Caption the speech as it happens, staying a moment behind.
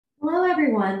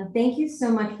everyone. Thank you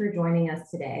so much for joining us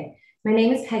today. My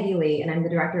name is Peggy Lee, and I'm the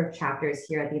Director of Chapters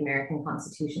here at the American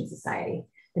Constitution Society,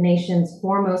 the nation's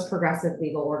foremost progressive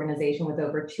legal organization with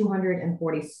over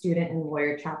 240 student and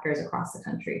lawyer chapters across the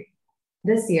country.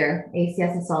 This year,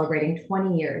 ACS is celebrating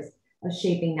 20 years of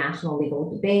shaping national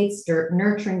legal debates,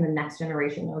 nurturing the next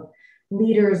generation of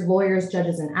leaders, lawyers,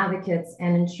 judges, and advocates,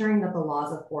 and ensuring that the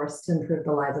laws are forced to improve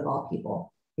the lives of all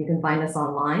people. You can find us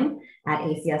online at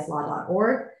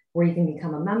acslaw.org, where you can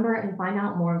become a member and find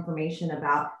out more information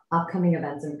about upcoming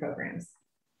events and programs.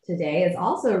 Today is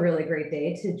also a really great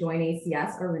day to join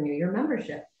ACS or renew your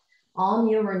membership. All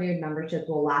new and renewed memberships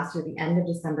will last through the end of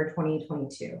December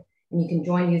 2022, and you can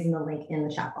join using the link in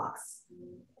the chat box.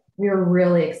 We are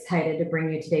really excited to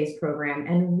bring you today's program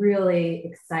and really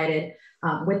excited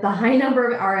with the high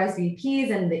number of RSVPs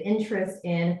and the interest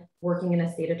in working in a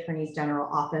state attorney's general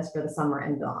office for the summer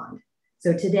and beyond.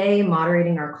 So today,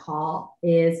 moderating our call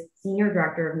is Senior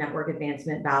Director of Network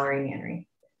Advancement, Valerie Manry.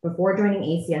 Before joining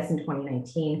ACS in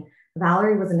 2019,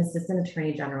 Valerie was an Assistant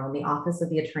Attorney General in the Office of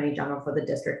the Attorney General for the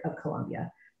District of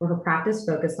Columbia, where her practice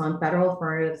focused on federal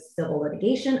affirmative civil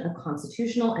litigation of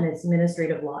constitutional and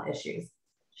administrative law issues.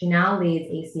 She now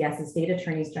leads ACS's State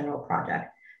Attorneys General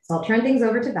project. So I'll turn things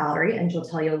over to Valerie, and she'll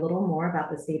tell you a little more about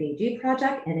the State AG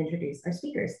project and introduce our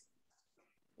speakers.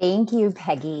 Thank you,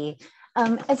 Peggy.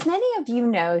 As many of you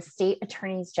know, state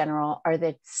attorneys general are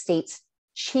the state's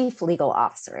chief legal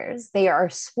officers. They are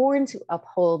sworn to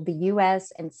uphold the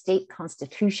US and state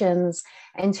constitutions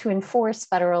and to enforce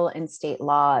federal and state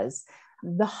laws.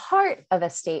 The heart of a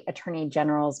state attorney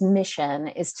general's mission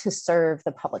is to serve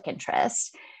the public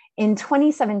interest. In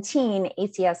 2017,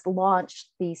 ACS launched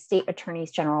the State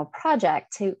Attorneys General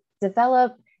Project to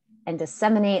develop and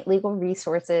disseminate legal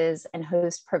resources and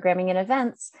host programming and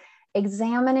events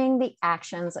examining the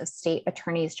actions of state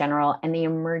attorneys general and the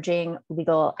emerging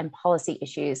legal and policy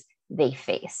issues they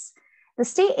face. The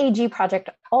State AG project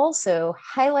also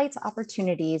highlights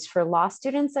opportunities for law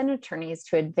students and attorneys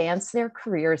to advance their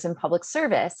careers in public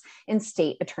service in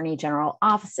state attorney general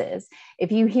offices.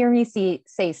 If you hear me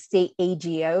say state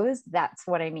AGOs, that's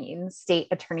what I mean, state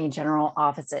attorney general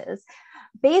offices.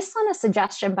 Based on a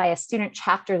suggestion by a student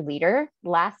chapter leader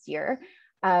last year,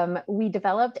 we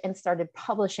developed and started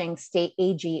publishing State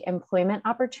AG employment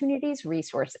opportunities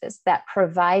resources that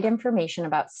provide information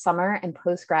about summer and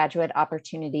postgraduate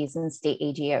opportunities in state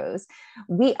AGOs.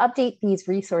 We update these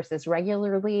resources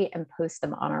regularly and post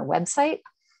them on our website,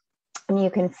 and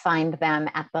you can find them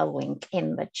at the link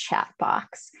in the chat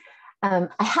box. I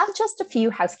have just a few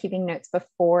housekeeping notes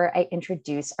before I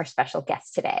introduce our special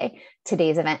guest today.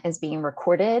 Today's event is being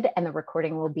recorded, and the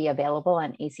recording will be available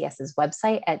on ACS's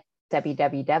website at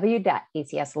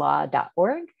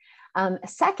www.acslaw.org.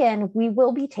 Second, we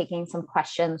will be taking some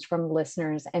questions from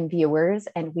listeners and viewers,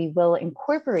 and we will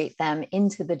incorporate them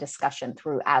into the discussion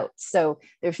throughout. So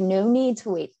there's no need to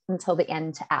wait until the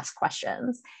end to ask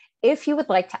questions. If you would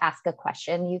like to ask a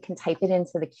question, you can type it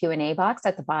into the Q&A box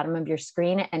at the bottom of your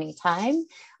screen at any time.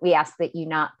 We ask that you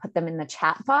not put them in the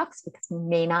chat box because we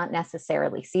may not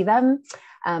necessarily see them.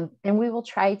 And we will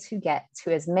try to get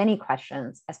to as many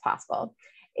questions as possible.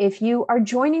 If you are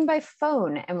joining by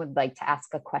phone and would like to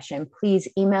ask a question, please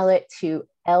email it to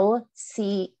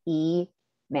lcemail,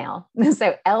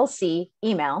 so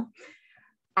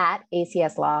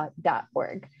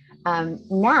lcemail@acslaw.org.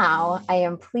 Now I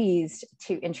am pleased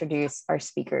to introduce our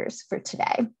speakers for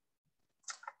today.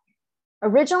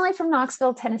 Originally from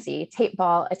Knoxville, Tennessee, Tate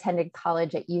Ball attended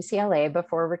college at UCLA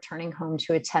before returning home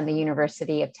to attend the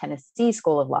University of Tennessee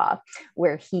School of Law,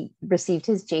 where he received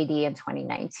his JD in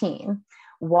 2019.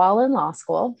 While in law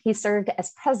school, he served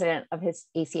as president of his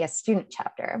ACS student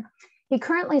chapter. He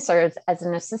currently serves as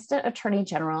an assistant attorney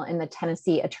general in the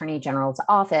Tennessee Attorney General's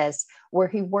office, where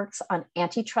he works on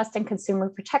antitrust and consumer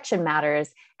protection matters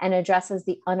and addresses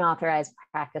the unauthorized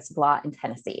practice of law in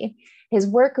Tennessee. His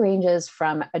work ranges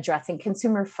from addressing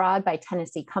consumer fraud by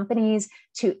Tennessee companies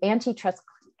to antitrust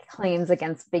claims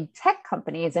against big tech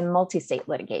companies and multi-state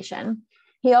litigation.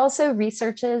 He also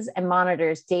researches and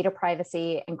monitors data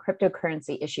privacy and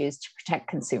cryptocurrency issues to protect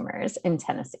consumers in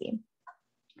Tennessee.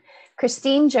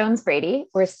 Christine Jones Brady,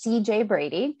 or CJ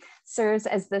Brady, serves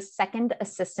as the second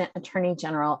Assistant Attorney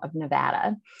General of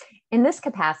Nevada. In this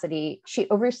capacity, she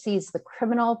oversees the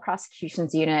Criminal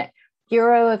Prosecutions Unit,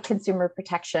 Bureau of Consumer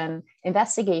Protection,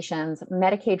 Investigations,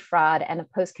 Medicaid Fraud, and the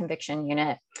Post-Conviction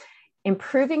Unit,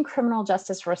 Improving Criminal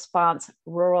Justice Response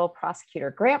Rural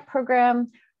Prosecutor Grant Program,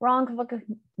 wrongful,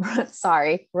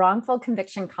 wrongful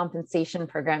conviction compensation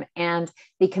program, and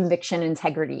the conviction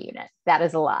integrity unit. That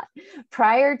is a lot.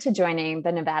 Prior to joining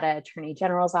the Nevada Attorney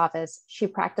General's office, she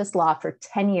practiced law for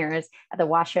 10 years at the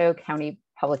Washoe County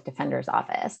Public Defender's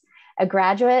Office. A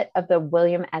graduate of the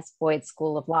William S. Boyd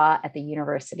School of Law at the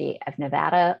University of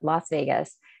Nevada, Las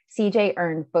Vegas, CJ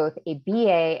earned both a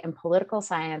BA in political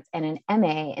science and an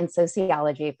MA in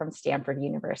sociology from Stanford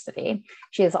University.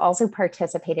 She has also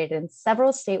participated in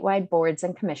several statewide boards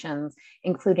and commissions,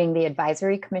 including the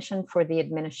Advisory Commission for the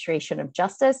Administration of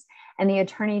Justice and the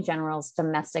Attorney General's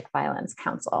Domestic Violence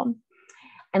Council.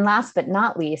 And last but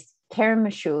not least, Karen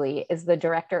Mashuli is the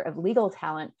Director of Legal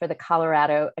Talent for the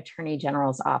Colorado Attorney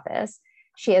General's Office.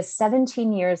 She has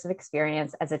 17 years of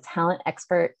experience as a talent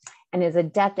expert and is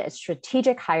adept at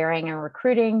strategic hiring and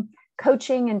recruiting,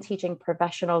 coaching and teaching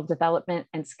professional development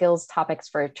and skills topics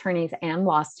for attorneys and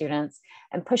law students,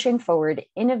 and pushing forward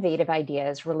innovative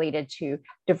ideas related to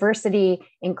diversity,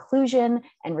 inclusion,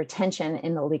 and retention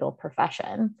in the legal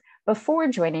profession. Before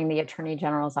joining the Attorney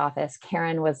General's office,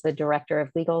 Karen was the Director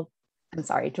of Talent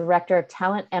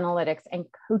Analytics and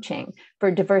Coaching for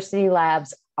Diversity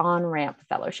Lab's On-Ramp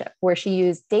Fellowship, where she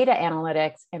used data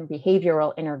analytics and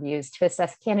behavioral interviews to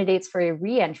assess candidates for a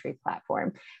re-entry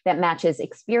platform that matches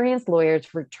experienced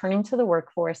lawyers returning to the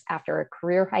workforce after a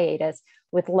career hiatus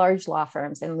with large law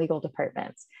firms and legal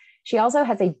departments. She also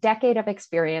has a decade of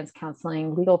experience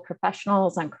counseling legal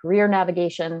professionals on career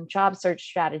navigation, job search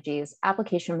strategies,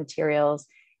 application materials,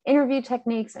 interview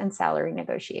techniques, and salary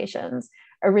negotiations.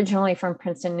 Originally from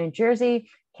Princeton, New Jersey,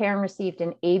 Karen received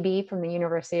an AB from the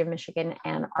University of Michigan,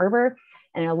 Ann Arbor,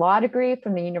 and a law degree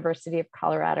from the University of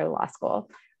Colorado Law School.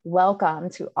 Welcome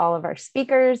to all of our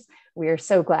speakers. We are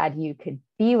so glad you could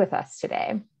be with us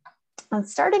today.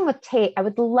 Starting with Tate, I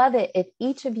would love it if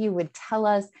each of you would tell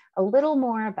us a little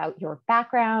more about your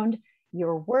background,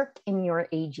 your work in your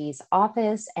AG's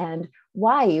office, and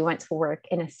why you went to work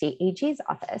in a state AG's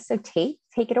office. So Tate,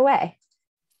 take it away.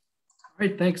 All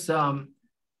right, thanks.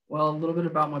 Well, a little bit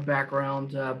about my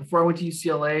background. Before I went to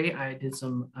UCLA, I did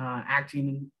some acting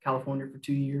in California for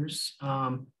 2 years.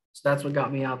 So that's what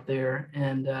got me out there.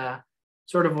 And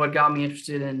sort of what got me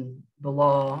interested in the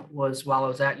law was while I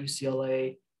was at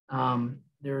UCLA,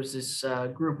 there was this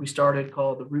group we started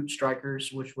called the Root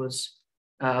Strikers, which was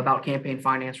about campaign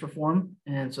finance reform.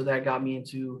 And so that got me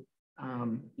into,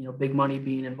 big money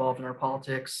being involved in our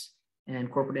politics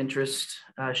and corporate interest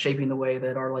shaping the way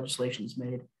that our legislation is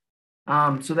made.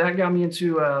 So that got me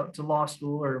into to law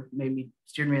school, or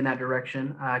steered me in that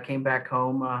direction. I came back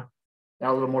home, got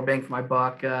a little more bang for my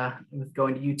buck. With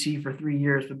going to UT for 3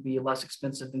 years would be less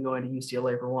expensive than going to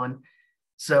UCLA for one.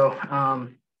 So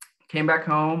came back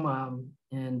home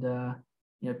and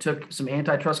took some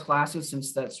antitrust classes,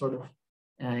 since that sort of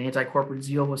anti-corporate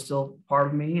zeal was still part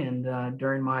of me. And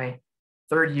during my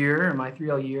third year, my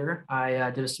 3L year,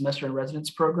 I did a semester in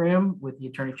residence program with the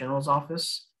Attorney General's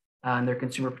office in their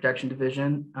consumer protection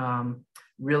division.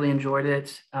 Really enjoyed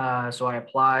it. So I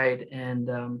applied, and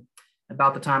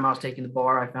about the time I was taking the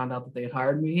bar, I found out that they had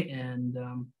hired me, and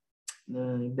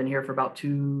been here for about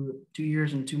two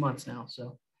years and 2 months now.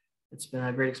 So it's been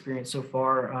a great experience so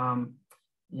far.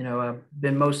 I've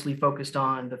been mostly focused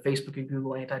on the Facebook and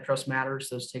Google antitrust matters.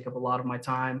 Those take up a lot of my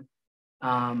time.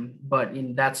 But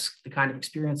that's the kind of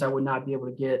experience I would not be able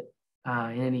to get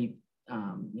in any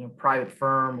private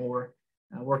firm or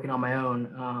working on my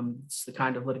own. It's the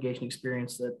kind of litigation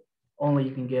experience that only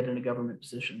you can get in a government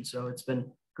position. So it's been a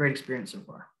great experience so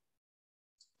far.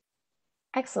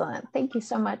 Excellent. Thank you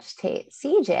so much, Tate.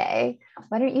 CJ,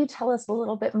 why don't you tell us a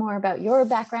little bit more about your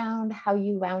background, how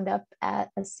you wound up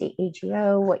at a state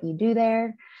AGO, what you do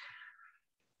there?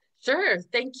 Sure.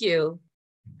 Thank you.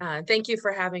 Thank you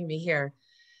for having me here.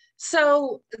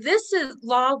 So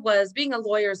being a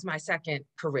lawyer is my second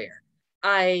career.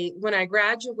 When I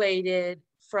graduated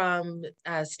from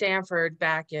Stanford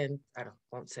back in,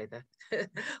 won't say that,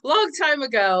 long time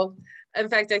ago. In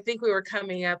fact, I think we were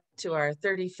coming up to our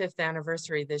 35th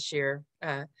anniversary this year.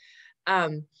 I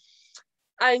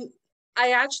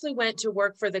actually went to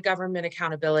work for the Government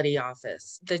Accountability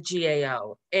Office, the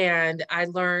GAO, and I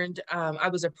learned, I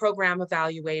was a program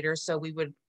evaluator, so we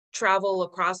would travel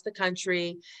across the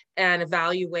country and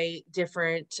evaluate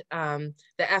different, the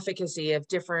efficacy of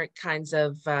different kinds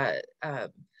of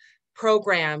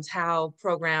programs, how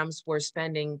programs were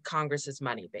spending Congress's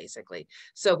money, basically.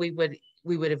 So we would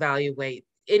evaluate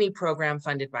any program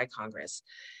funded by Congress.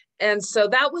 And so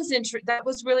that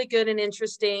was really good and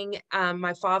interesting.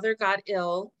 My father got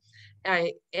ill,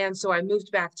 and so I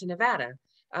moved back to Nevada.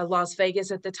 Las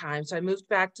Vegas at the time. So I moved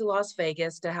back to Las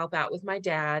Vegas to help out with my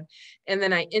dad. And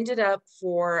then I ended up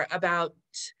for about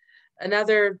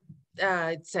another,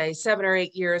 I'd say 7 or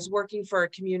 8 years working for a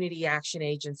community action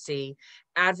agency,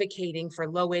 advocating for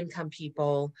low-income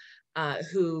people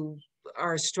who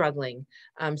are struggling.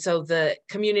 So the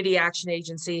community action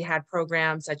agency had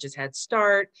programs such as Head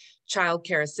Start, child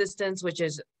care assistance, which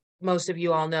is most of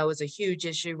you all know is a huge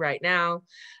issue right now.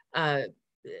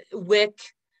 WIC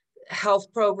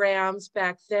health programs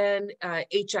back then.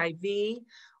 HIV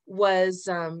was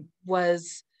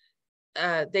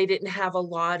they didn't have a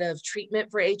lot of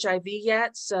treatment for HIV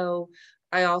yet. So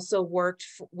I also worked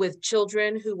with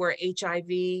children who were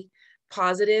HIV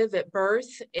positive at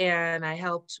birth, and I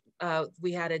helped,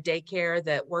 we had a daycare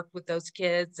that worked with those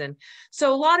kids. And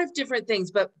so a lot of different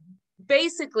things, but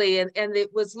basically, and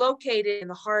it was located in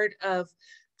the heart of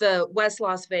the West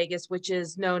Las Vegas, which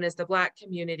is known as the Black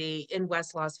community in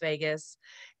West Las Vegas.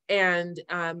 And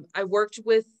I worked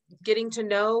with getting to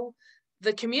know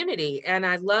the community, and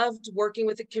I loved working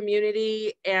with the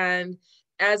community. And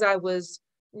as I was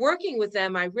working with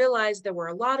them, I realized there were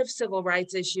a lot of civil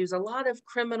rights issues, a lot of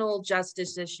criminal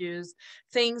justice issues,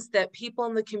 things that people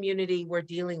in the community were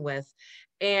dealing with.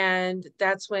 And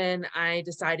that's when I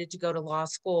decided to go to law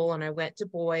school, and I went to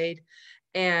Boyd,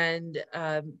 and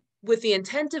with the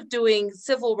intent of doing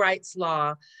civil rights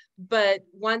law. But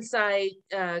once I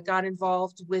got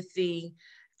involved with the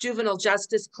juvenile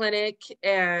justice clinic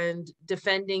and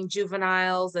defending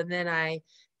juveniles, and then I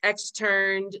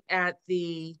externed at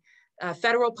the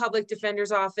federal public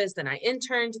defender's office, then I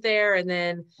interned there, and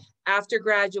then after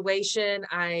graduation,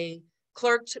 I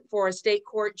clerked for a state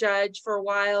court judge for a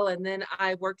while, and then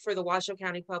I worked for the Washoe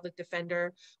County Public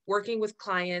Defender, working with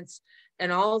clients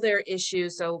and all their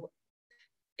issues. So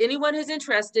anyone who's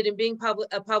interested in being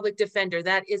a public defender,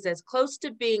 that is as close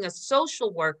to being a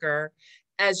social worker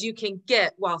as you can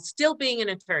get while still being an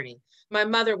attorney. My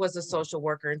mother was a social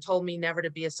worker and told me never to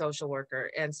be a social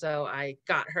worker. And so I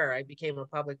got her, I became a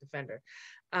public defender.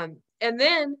 And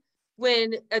then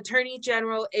when Attorney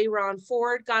General Aaron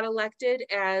Ford got elected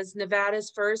as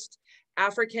Nevada's first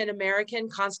African-American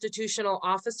constitutional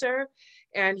officer,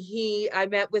 and I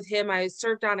met with him, I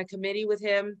served on a committee with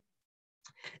him.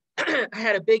 I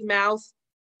had a big mouth.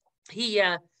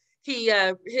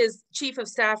 His chief of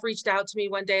staff reached out to me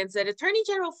one day and said, Attorney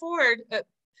General Ford,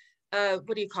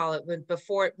 what do you call it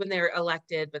when they're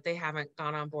elected, but they haven't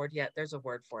gone on board yet. There's a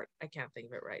word for it. I can't think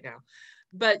of it right now.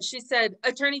 But she said,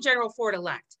 Attorney General Ford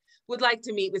elect would like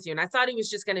to meet with you. And I thought he was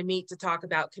just going to meet to talk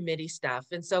about committee stuff.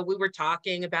 And so we were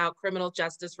talking about criminal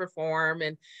justice reform,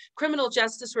 and criminal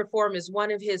justice reform is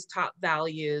one of his top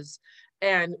values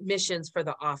and missions for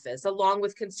the office, along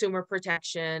with consumer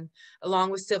protection, along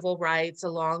with civil rights,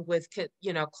 along with,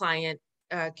 client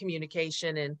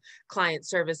communication and client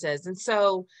services. And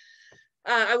so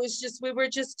we were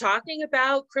just talking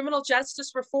about criminal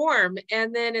justice reform.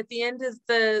 And then at the end of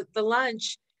the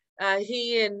lunch,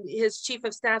 he and his chief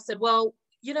of staff said, well,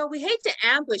 we hate to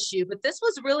ambush you, but this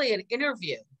was really an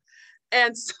interview.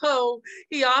 And so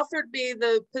he offered me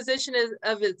the position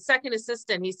of a second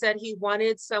assistant. He said he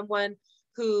wanted someone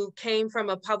who came from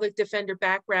a public defender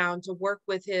background to work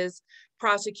with his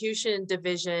prosecution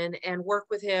division and work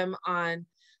with him on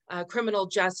criminal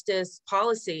justice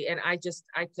policy. And I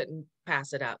couldn't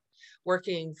pass it up,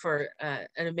 working for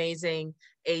an amazing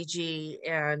AG.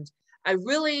 And I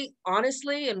really,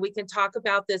 honestly, and we can talk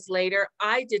about this later,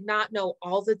 I did not know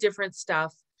all the different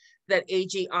stuff that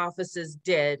AG offices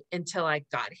did until I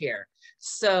got here.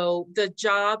 So the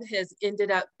job has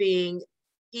ended up being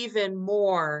even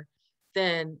more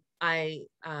than I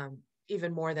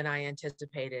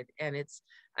anticipated. And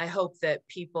I hope that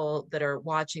people that are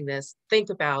watching this think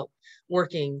about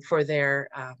working for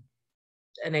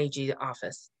an AG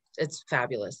office. It's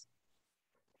fabulous.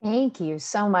 Thank you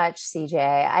so much, CJ.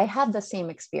 I had the same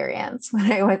experience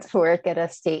when I went to work at a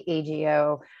state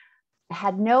AGO. I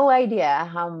had no idea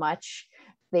how much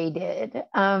they did.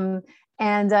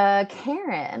 And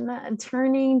Karen,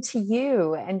 turning to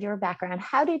you and your background,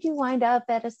 how did you wind up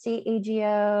at a state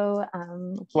AGO?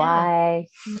 Why?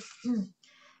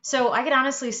 So I could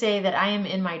honestly say that I am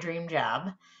in my dream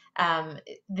job.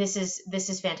 This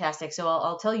is fantastic. So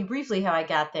I'll tell you briefly how I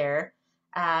got there.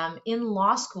 In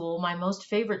law school, my most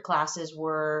favorite classes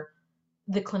were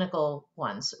the clinical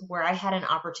ones, where I had an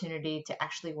opportunity to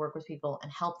actually work with people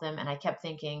and help them. And I kept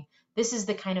thinking, this is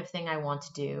the kind of thing I want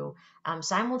to do.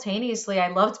 Simultaneously, I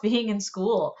loved being in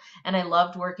school and I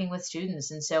loved working with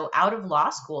students. And so out of law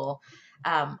school,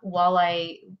 while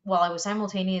I was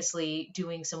simultaneously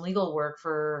doing some legal work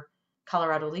for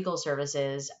Colorado Legal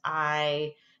Services,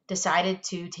 I decided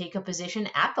to take a position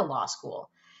at the law school.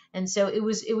 And so it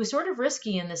was sort of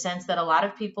risky in the sense that a lot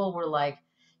of people were like,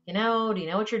 do you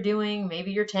know what you're doing?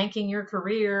 Maybe you're tanking your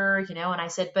career, and I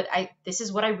said, but this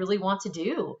is what I really want to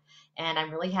do. And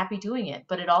I'm really happy doing it.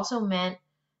 But it also meant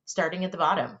starting at the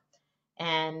bottom.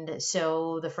 And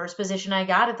so the first position I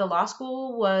got at the law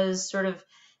school was sort of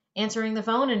answering the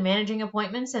phone and managing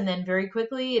appointments. And then very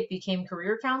quickly it became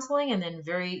career counseling. And then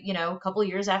a couple of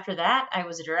years after that, I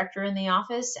was a director in the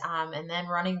office, and then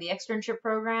running the externship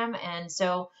program. And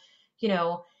so,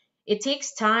 it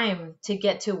takes time to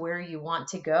get to where you want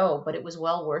to go, but it was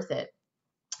well worth it.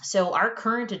 So our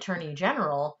current attorney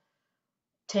general,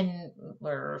 10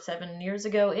 or 7 years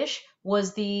ago ish,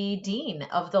 was the dean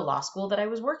of the law school that I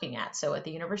was working at. So at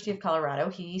the University of Colorado,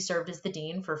 he served as the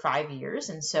dean for 5 years.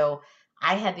 And so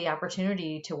I had the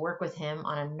opportunity to work with him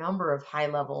on a number of high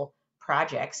level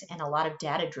projects and a lot of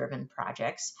data driven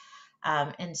projects.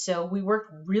 And so we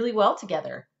worked really well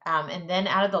together. And then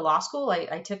out of the law school,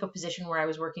 I took a position where I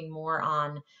was working more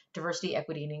on diversity,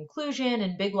 equity, and inclusion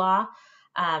and big law.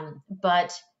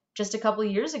 But just a couple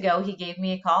of years ago, he gave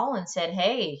me a call and said,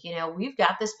 "Hey, we've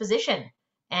got this position,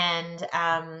 and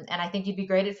I think you'd be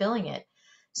great at filling it."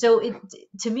 So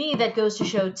to me, that goes to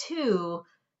show too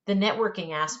the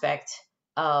networking aspect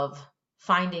of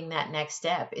finding that next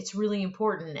step. It's really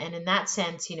important. And in that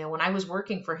sense, when I was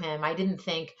working for him, I didn't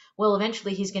think, well,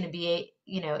 eventually he's going to be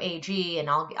AG, and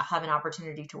I'll have an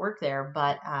opportunity to work there.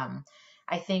 But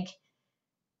I think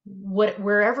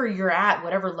wherever you're at,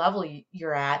 whatever level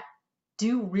you're at,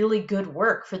 do really good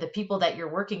work for the people that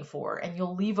you're working for, and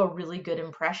you'll leave a really good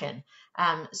impression.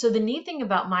 So the neat thing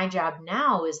about my job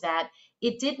now is that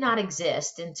it did not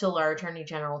exist until our attorney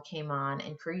general came on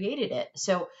and created it.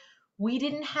 So we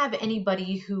didn't have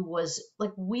anybody who was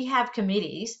like, we have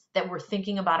committees that were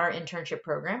thinking about our internship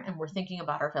program, and we're thinking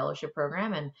about our fellowship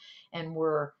program, and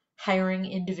we're hiring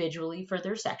individually for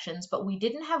their sections, but we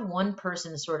didn't have one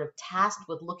person sort of tasked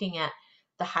with looking at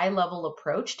the high level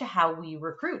approach to how we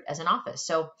recruit as an office.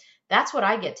 So that's what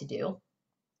I get to do.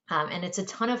 And it's a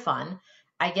ton of fun.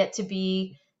 I get to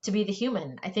be the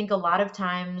human. I think a lot of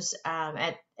times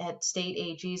at state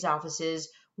AG's offices,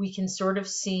 we can sort of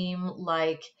seem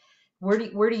like,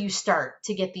 where do you start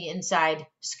to get the inside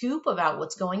scoop about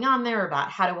what's going on there,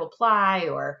 about how to apply,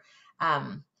 or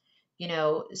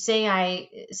say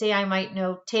I might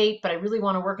know Tate, but I really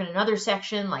want to work in another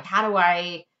section. Like, how do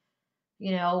I,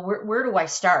 where do I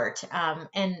start?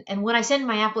 And when I send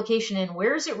my application in,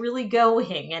 where is it really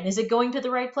going? And is it going to the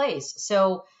right place?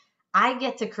 So I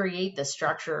get to create the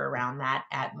structure around that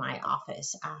at my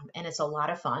office. And it's a lot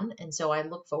of fun. And so I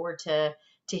look forward to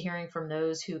hearing from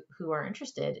those who are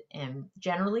interested in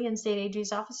generally in state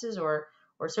AG's offices, or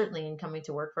certainly in coming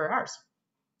to work for ours.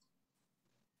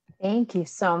 Thank you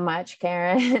so much,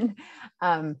 Karen.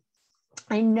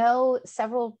 I know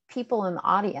several people in the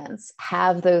audience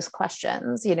have those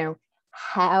questions.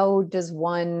 How does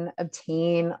one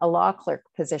obtain a law clerk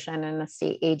position in a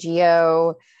state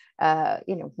AGO?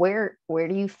 Where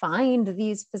do you find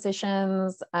these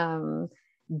positions?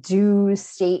 Do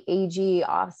state AG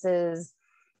offices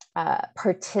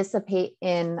participate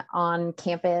in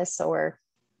on-campus, or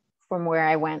from where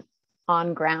I went,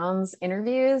 on grounds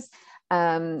interviews?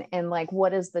 And like,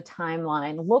 what does the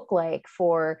timeline look like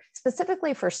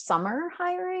specifically for summer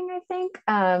hiring? I think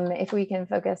if we can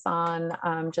focus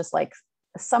on just like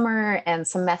summer and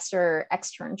semester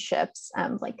externships,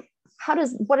 like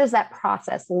what does that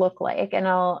process look like? And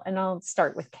I'll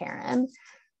start with Karen.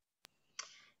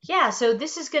 Yeah, so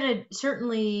this is going to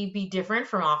certainly be different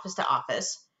from office to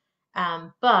office,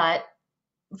 but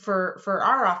for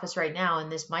our office right now, and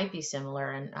this might be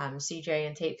similar, and CJ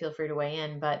and Tate, feel free to weigh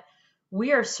in, but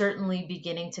we are certainly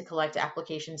beginning to collect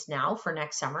applications now for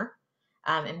next summer.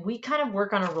 And we kind of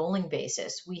work on a rolling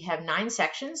basis. We have 9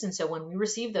 sections. And so when we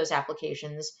receive those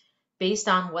applications, based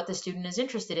on what the student is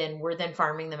interested in, we're then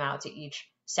farming them out to each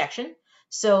section.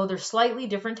 So there's slightly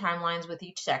different timelines with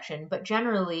each section, but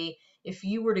generally, if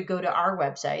you were to go to our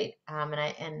website,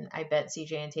 and I bet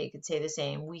CJ and Tate could say the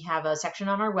same, we have a section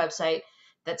on our website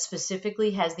that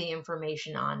specifically has the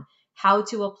information on how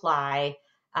to apply,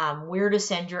 where to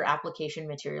send your application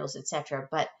materials, etc.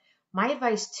 But my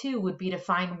advice too would be to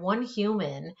find one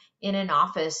human in an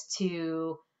office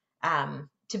to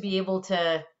be able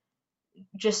to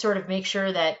just sort of make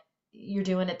sure that you're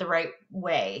doing it the right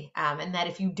way, and that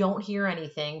if you don't hear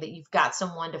anything, that you've got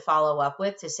someone to follow up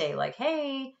with to say like,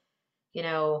 hey,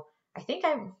 I think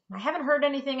I haven't heard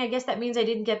anything. I guess that means I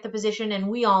didn't get the position. And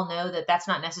we all know that that's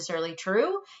not necessarily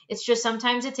true. It's just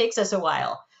sometimes it takes us a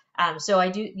while. So I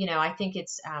do, I think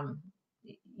it's,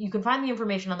 you can find the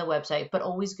information on the website, but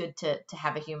always good to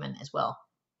have a human as well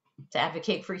to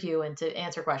advocate for you and to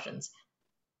answer questions.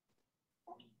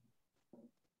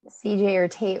 CJ or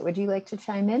Tate, would you like to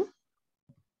chime in?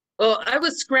 Well, I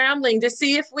was scrambling to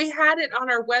see if we had it on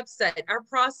our website, our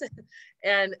process,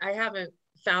 and I haven't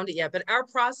found it yet, but our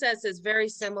process is very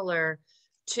similar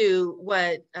to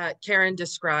what Karen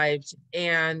described.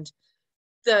 And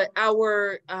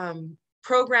our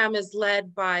program is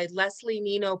led by Leslie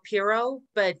Nino Piro,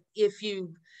 but if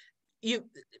you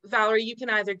Valerie, you can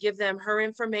either give them her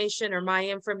information or my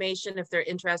information if they're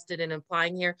interested in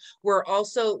applying here. We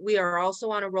are also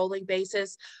on a rolling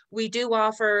basis. We do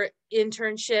offer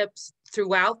internships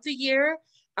throughout the year.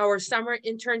 Our summer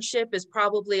internship is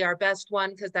probably our best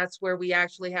one because that's where we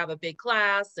actually have a big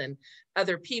class and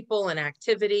other people and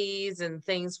activities and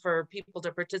things for people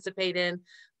to participate in.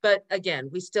 But again,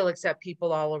 we still accept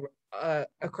people all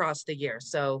across the year.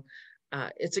 So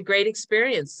it's a great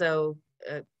experience. So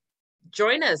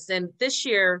join us. And this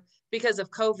year, because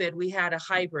of COVID, we had a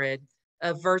hybrid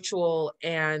of virtual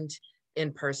and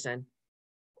in person.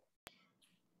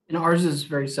 And ours is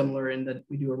very similar in that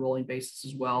we do a rolling basis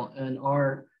as well. And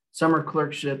our summer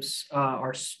clerkships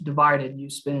are divided. You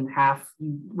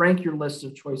rank your list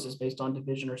of choices based on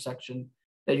division or section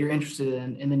that you're interested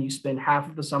in. And then you spend half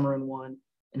of the summer in one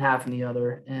and half in the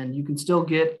other. And you can still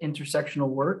get intersectional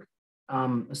work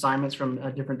assignments from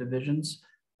different divisions.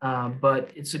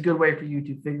 But it's a good way for you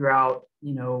to figure out,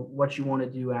 what you want to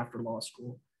do after law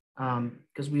school,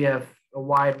 because we have a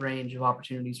wide range of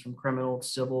opportunities from criminal to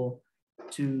civil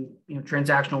to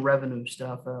transactional revenue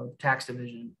stuff, tax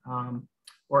division,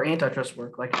 or antitrust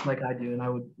work like I do, and I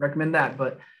would recommend that.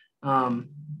 But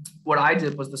what I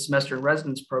did was the semester in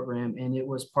residence program, and it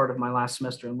was part of my last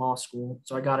semester in law school,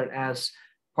 so I got it as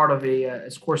part of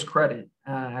as course credit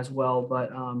as well.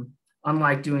 But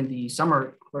unlike doing the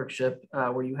summer clerkship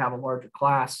where you have a larger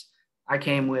class, I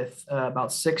came with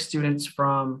about 6 students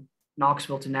from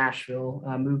Knoxville to Nashville,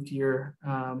 moved here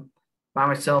by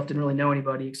myself, didn't really know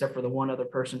anybody except for the one other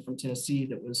person from Tennessee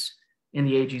that was in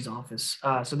the AG's office.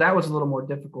 So that was a little more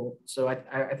difficult. So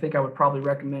I think I would probably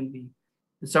recommend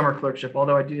the summer clerkship,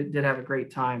 although I did have a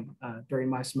great time during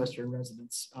my semester in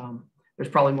residence. There's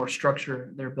probably more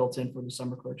structure there built in for the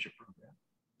summer clerkship program.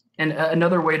 And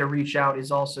another way to reach out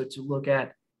is also to look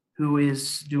at who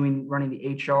is running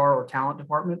the HR or talent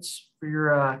departments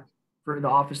for the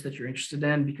office that you're interested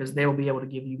in, because they will be able to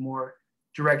give you more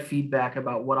direct feedback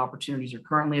about what opportunities are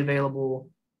currently available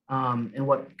and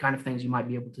what kind of things you might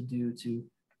be able to do to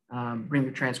bring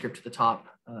your transcript to the top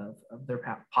of their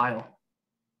pile.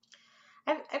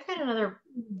 I've got another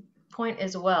point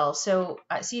as well. So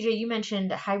CJ, you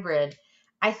mentioned hybrid.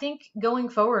 I think going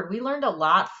forward, we learned a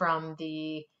lot from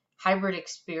the hybrid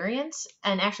experience.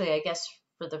 And actually, I guess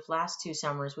for the last 2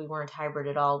 summers, we weren't hybrid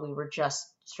at all. We were just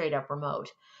straight up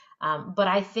remote. But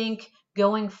I think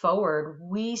going forward,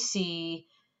 we see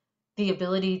the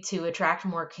ability to attract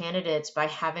more candidates by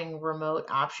having remote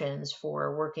options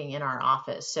for working in our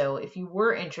office. So if you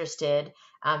were interested,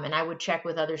 and I would check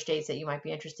with other states that you might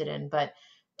be interested in, but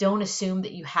don't assume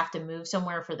that you have to move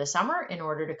somewhere for the summer in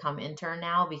order to come intern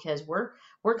now, because we're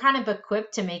kind of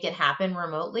equipped to make it happen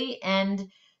remotely, and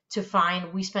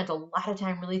we spent a lot of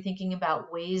time really thinking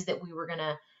about ways that we were going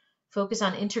to focus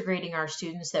on integrating our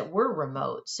students that were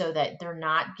remote so that they're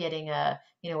not getting a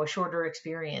shorter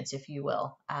experience, if you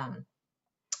will.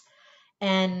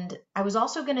 And I was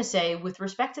also going to say, with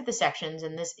respect to the sections,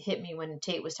 and this hit me when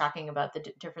Tate was talking about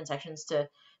the different sections to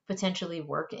potentially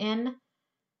work in.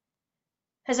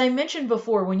 As I mentioned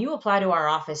before, when you apply to our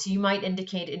office, you might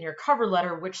indicate in your cover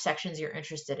letter which sections you're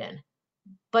interested in.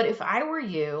 But if I were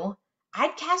you,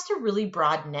 I'd cast a really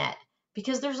broad net,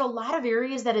 because there's a lot of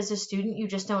areas that as a student you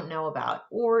just don't know about.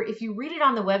 Or if you read it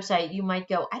on the website, you might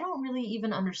go, I don't really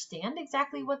even understand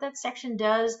exactly what that section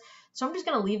does, so I'm just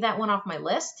going to leave that one off my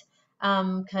list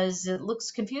because it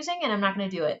looks confusing and I'm not going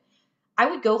to do it. I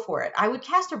would go for it. I would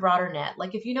cast a broader net.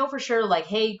 Like if you know for sure, like,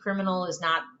 hey, criminal is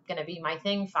not going to be my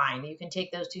thing, fine. You can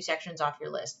take those 2 sections off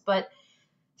your list. But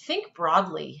think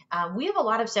broadly. We have a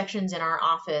lot of sections in our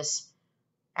office.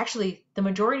 Actually, the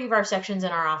majority of our sections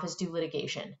in our office do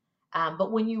litigation.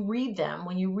 But when you read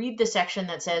the section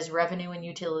that says revenue and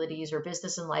utilities or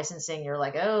business and licensing, you're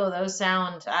like, oh, those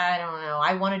sound, I don't know,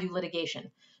 I want to do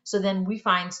litigation. So then we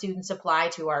find students apply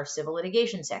to our civil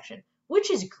litigation section, which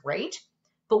is great,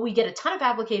 but we get a ton of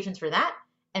applications for that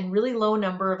and really low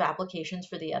number of applications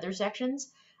for the other sections.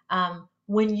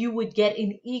 When you would get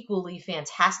an equally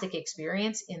fantastic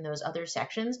experience in those other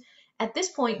sections, at this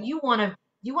point, you want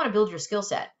to build your skill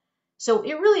set. So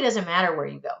it really doesn't matter where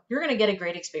you go. You're going to get a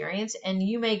great experience, and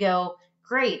you may go,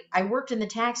 great, I worked in the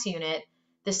tax unit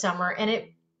this summer and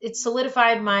it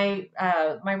solidified my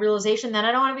my realization that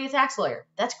I don't want to be a tax lawyer.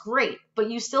 That's great, but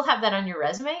you still have that on your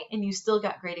resume, and you still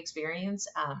got great experience.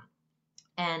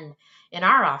 And in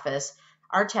our office,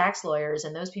 our tax lawyers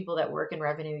and those people that work in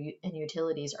revenue and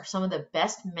utilities are some of the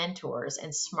best mentors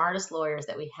and smartest lawyers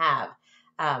that we have.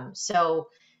 So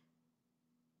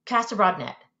cast a broad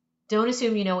net. Don't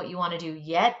assume you know what you want to do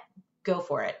yet. Go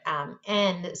for it.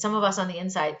 And some of us on the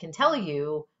inside can tell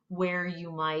you where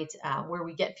you might, where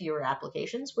we get fewer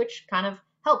applications, which kind of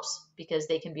helps because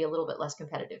they can be a little bit less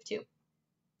competitive too.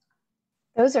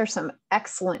 Those are some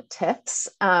excellent tips.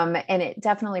 And it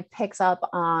definitely picks up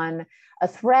on a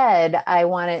thread I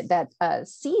wanted that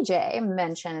CJ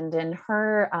mentioned in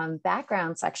her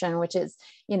background section, which is,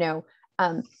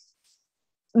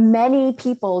 many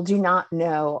people do not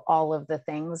know all of the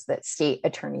things that state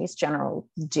attorneys general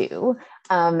do.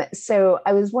 So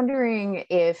I was wondering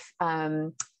if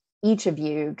each of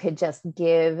you could just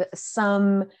give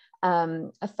some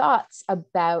thoughts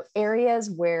about areas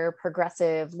where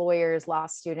progressive lawyers, law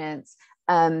students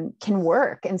can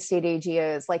work in state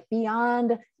AGOs, like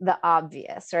beyond the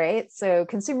obvious, right? So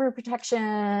consumer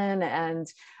protection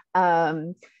and,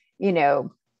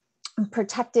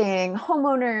 protecting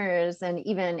homeowners and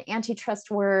even antitrust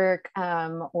work,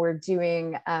 or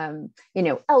doing,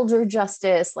 elder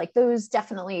justice, like those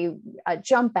definitely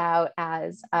jump out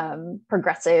as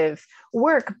progressive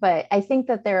work. But I think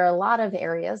that there are a lot of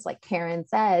areas, like Karen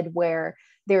said, where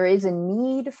there is a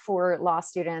need for law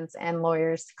students and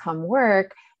lawyers to come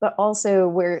work, but also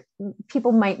where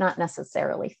people might not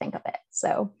necessarily think of it.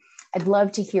 So I'd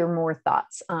love to hear more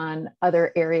thoughts on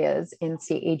other areas in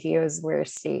state AGOs where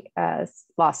state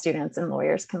law students and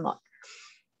lawyers can look.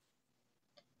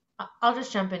 I'll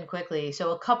just jump in quickly.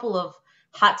 So a couple of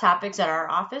hot topics at our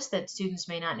office that students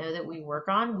may not know that we work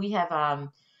on. We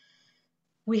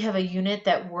have a unit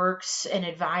that works and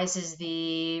advises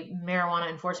the marijuana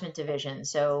enforcement division.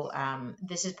 So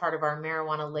this is part of our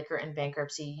marijuana, liquor, and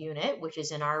bankruptcy unit, which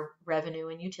is in our revenue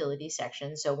and utility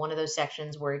section. So one of those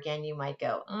sections where, again, you might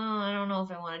go, oh, I don't know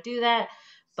if I want to do that.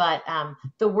 But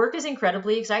the work is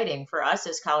incredibly exciting for us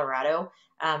as Colorado.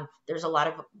 There's a lot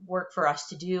of work for us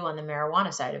to do on the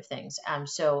marijuana side of things. And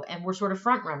we're sort of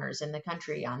front runners in the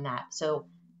country on that. So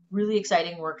really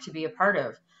exciting work to be a part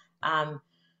of.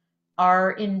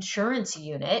 Our insurance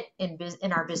unit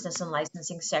in our business and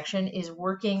licensing section is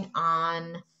working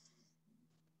on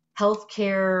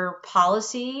healthcare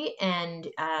policy and,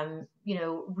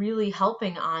 really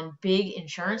helping on big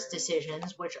insurance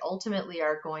decisions, which ultimately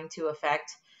are going to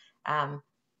affect,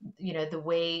 the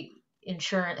way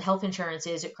health insurance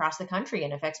is across the country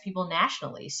and affects people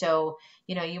nationally. So,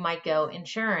 you might go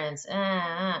insurance,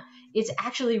 it's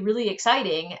actually really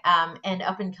exciting and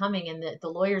up and coming. And the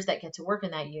lawyers that get to work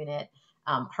in that unit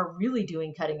are really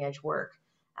doing cutting edge work.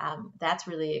 That's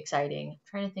really exciting. I'm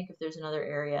trying to think if there's another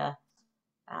area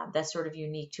that's sort of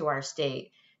unique to our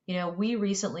state. We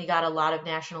recently got a lot of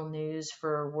national news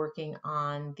for working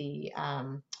on the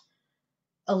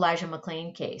Elijah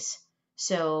McClain case.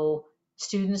 So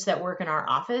students that work in our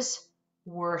office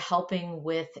were helping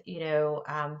with,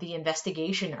 the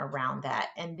investigation around that.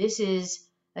 And this is,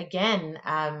 again,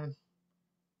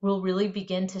 will really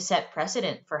begin to set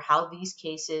precedent for how these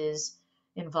cases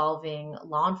involving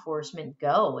law enforcement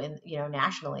go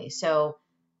nationally. So,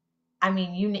 I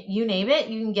mean, you name it,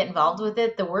 you can get involved with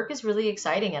it. The work is really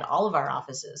exciting at all of our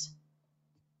offices.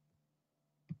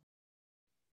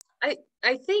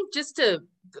 I think just to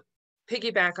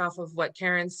piggyback off of what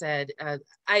Karen said,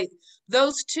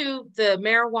 those two, the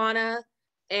marijuana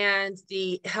and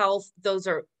the health, those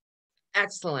are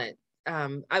excellent.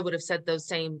 I would have said those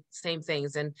same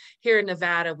things. And here in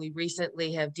Nevada, we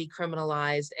recently have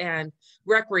decriminalized and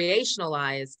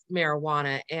recreationalized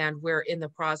marijuana, and we're in the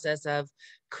process of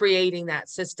creating that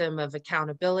system of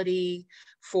accountability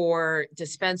for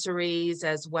dispensaries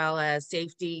as well as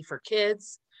safety for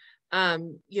kids.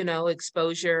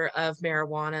 Exposure of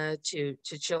marijuana to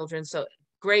children. So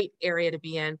great area to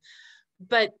be in.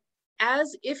 But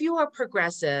if you are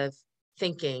progressive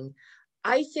thinking,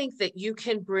 I think that you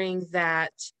can bring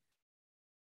that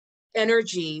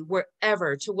energy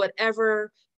to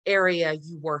whatever area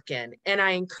you work in. And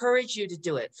I encourage you to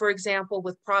do it. For example,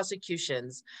 with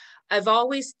prosecutions, I've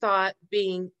always thought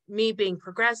being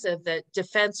progressive, that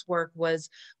defense work was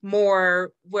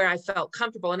more where I felt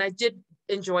comfortable. And I did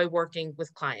enjoy working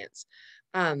with clients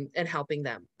and helping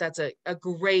them. That's a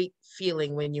great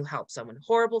feeling when you help someone.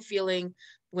 Horrible feeling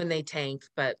when they tank,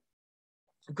 but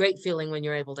great feeling when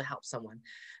you're able to help someone.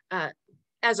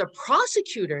 As a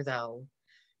prosecutor, though,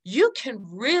 you can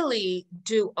really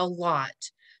do a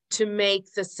lot to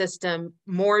make the system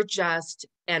more just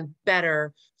and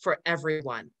better for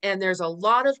everyone. And there's a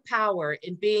lot of power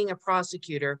in being a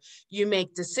prosecutor. You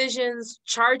make decisions,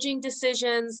 charging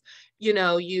decisions,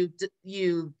 you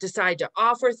decide to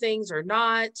offer things or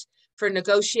not for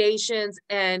negotiations.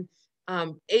 And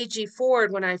AG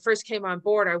Ford, when I first came on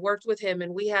board, I worked with him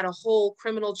and we had a whole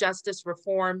criminal justice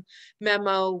reform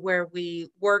memo where we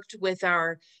worked with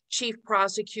our chief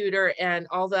prosecutor and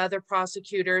all the other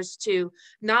prosecutors to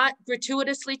not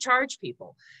gratuitously charge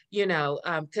people,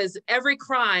 because every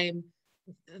crime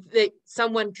that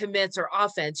someone commits or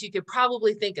offense, you could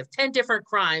probably think of 10 different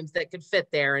crimes that could fit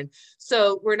there. And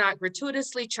so we're not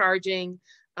gratuitously charging,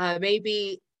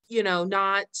 maybe,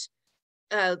 not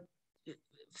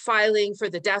filing for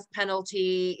the death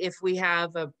penalty if we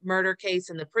have a murder case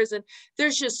in the prison.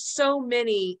 There's just so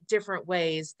many different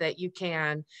ways that you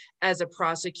can as a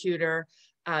prosecutor.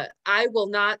 I will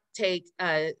not take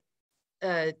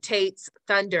Tate's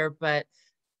thunder, but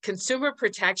consumer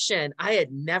protection, I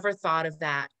had never thought of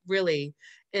that really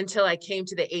until I came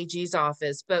to the AG's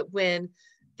office. But when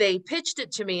they pitched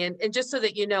it to me, and just so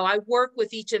that you know, I work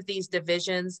with each of these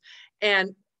divisions,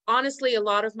 and honestly, a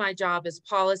lot of my job is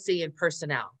policy and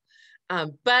personnel.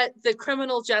 But the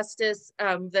criminal justice,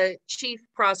 the chief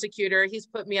prosecutor, he's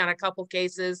put me on a couple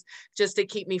cases just to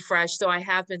keep me fresh. So I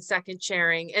have been second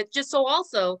chairing, and just so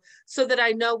that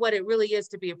I know what it really is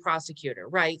to be a prosecutor,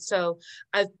 right? So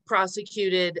I've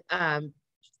prosecuted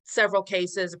several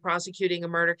cases, prosecuting a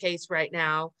murder case right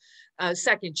now,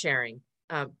 second chairing.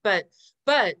 But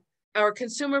our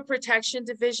consumer protection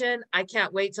division, I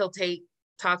can't wait till Tate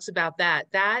talks about that.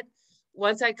 That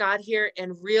once I got here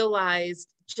and realized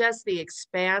just the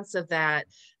expanse of that,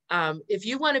 if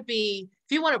you want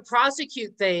to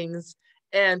prosecute things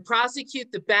and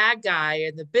prosecute the bad guy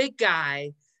and the big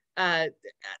guy,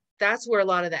 that's where a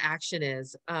lot of the action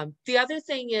is. The other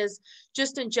thing is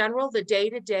just in general, the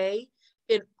day-to-day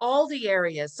in all the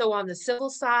areas. So on the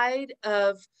civil side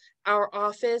of our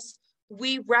office,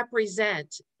 we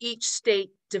represent each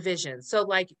state division. So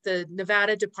like the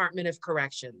Nevada Department of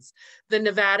Corrections, the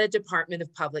Nevada Department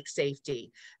of Public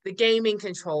Safety, the Gaming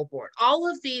Control Board, all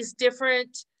of these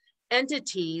different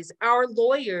entities, our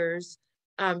lawyers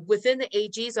within the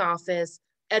AG's office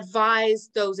advise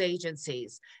those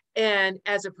agencies. And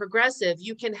as a progressive,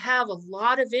 you can have a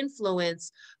lot of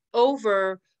influence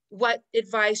over what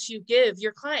advice you give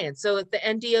your clients. So at the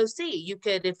NDOC, you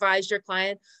could advise your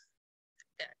client,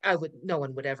 no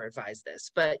one would ever advise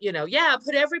this, but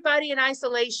put everybody in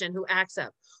isolation who acts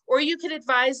up. Or you could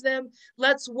advise them,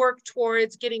 let's work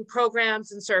towards getting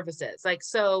programs and services.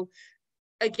 So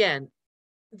again,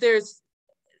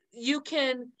 you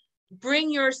can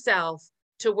bring yourself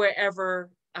to wherever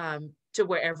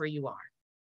you are.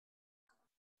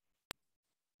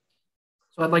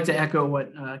 So I'd like to echo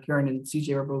what Karen and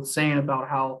CJ were both saying about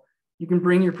how you can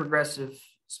bring your progressive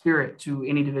spirit to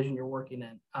any division you're working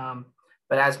in.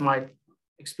 But as my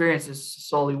experience is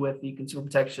solely with the Consumer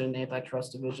Protection and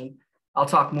Antitrust Division, I'll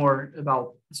talk more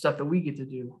about the stuff that we get to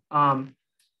do.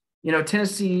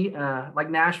 Tennessee, like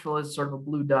Nashville, is sort of a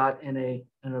blue dot in a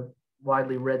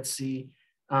widely red sea.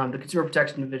 The Consumer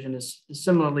Protection Division is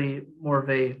similarly more of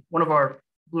one of our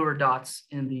bluer dots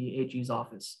in the AG's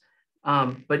office.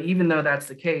 But even though that's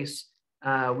the case,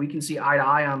 we can see eye to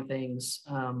eye on things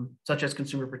such as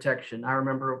consumer protection. I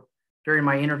remember during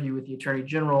my interview with the Attorney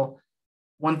General,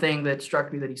 one thing that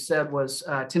struck me that he said was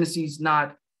Tennessee's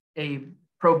not a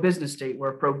pro-business state, we're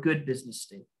a pro-good business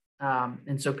state.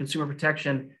 And so consumer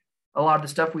protection, a lot of the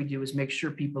stuff we do is make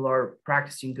sure people are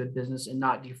practicing good business and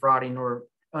not defrauding or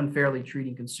unfairly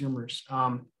treating consumers.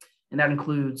 And that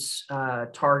includes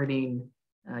targeting,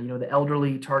 the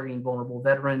elderly, targeting vulnerable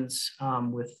veterans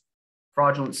with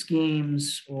fraudulent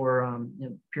schemes or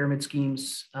pyramid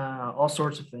schemes, all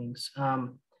sorts of things.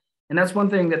 And that's one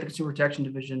thing that the Consumer Protection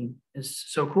Division is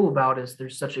so cool about, is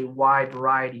there's such a wide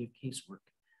variety of casework.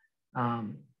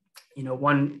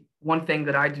 One thing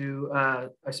that I do, I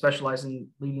specialize in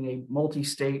leading a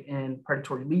multi-state and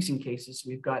predatory leasing cases.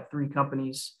 We've got 3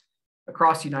 companies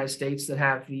across the United States that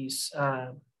have these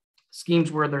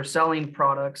schemes where they're selling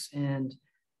products, and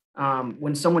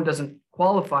when someone doesn't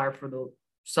qualify for the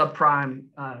subprime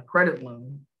credit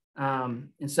loan,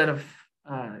 instead of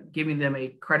giving them a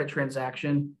credit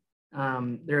transaction,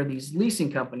 there are these leasing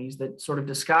companies that sort of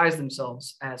disguise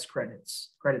themselves as credit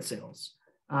sales,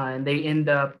 and they end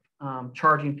up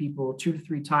charging people 2 to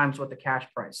 3 times what the cash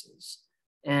price is.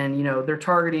 And they're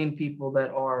targeting people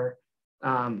that are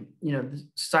the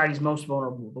society's most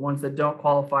vulnerable, the ones that don't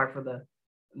qualify for the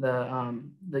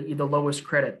lowest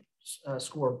credit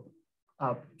score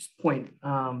point.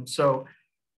 So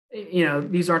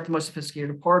these aren't the most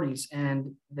sophisticated parties,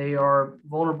 and they are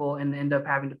vulnerable and end up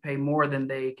having to pay more than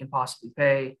they can possibly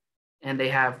pay. And they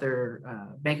have their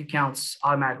bank accounts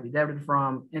automatically debited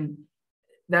from. And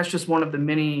that's just one of the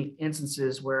many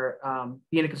instances where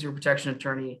being a consumer protection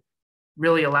attorney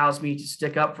really allows me to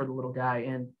stick up for the little guy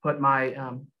and put my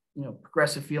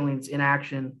progressive feelings in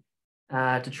action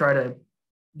to try to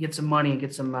get some money and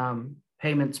get some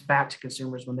payments back to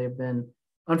consumers when they've been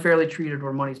unfairly treated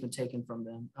or money's been taken from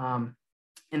them.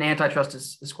 And antitrust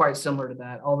is quite similar to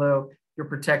that, although you're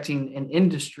protecting an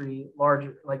industry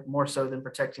larger, like more so than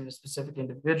protecting a specific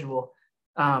individual.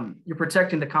 You're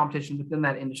protecting the competition within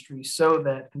that industry so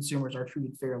that consumers are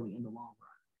treated fairly in the long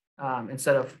run,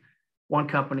 instead of one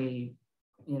company,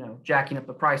 jacking up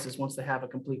the prices once they have a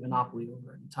complete monopoly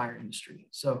over an entire industry.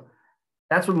 So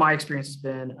that's what my experience has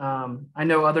been. I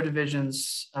know other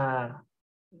divisions,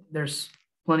 there's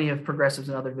plenty of progressives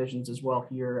in other divisions as well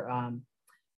here.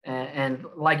 And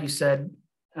like you said,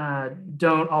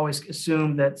 don't always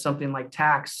assume that something like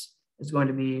tax is going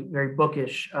to be very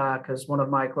bookish, because one of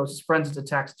my closest friends is a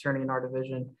tax attorney in our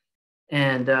division,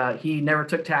 and he never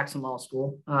took tax in law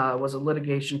school, was a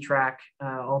litigation track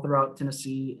all throughout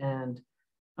Tennessee, and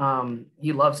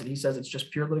he loves it. He says it's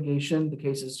just pure litigation. The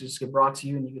cases just get brought to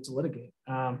you and you get to litigate.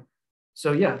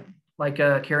 So yeah, like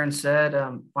Karen said,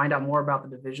 find out more about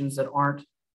the divisions that aren't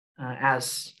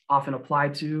as often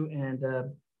applied to,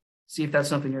 and see if that's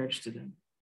something you're interested in.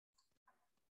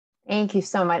 Thank you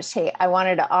so much, Tate. I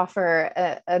wanted to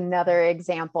offer another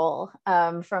example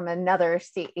from another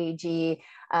state AG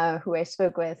who I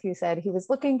spoke with, who said he was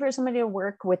looking for somebody to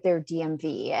work with their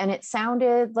DMV. And it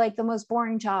sounded like the most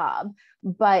boring job,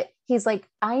 but he's like,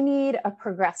 I need a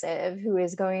progressive who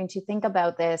is going to think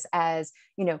about this as,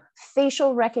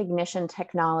 facial recognition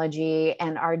technology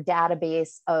and our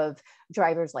database of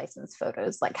driver's license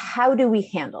photos. Like, how do we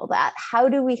handle that? How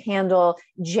do we handle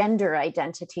gender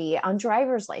identity on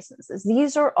driver's licenses?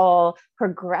 These are all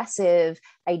progressive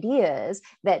ideas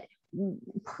that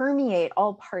permeate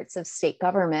all parts of state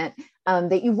government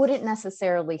that you wouldn't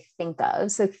necessarily think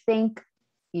of. So thank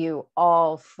you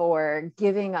all for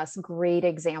giving us great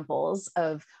examples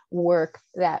of work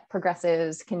that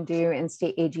progressives can do in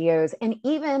state AGOs, and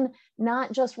even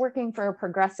not just working for a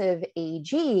progressive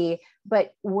AG,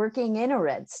 but working in a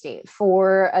red state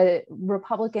for a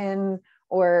Republican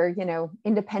or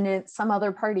independent, some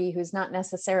other party who's not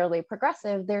necessarily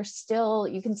progressive.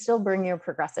 You can still bring your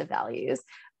progressive values.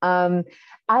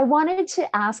 I wanted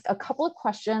to ask a couple of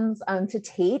questions to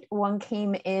Tate. One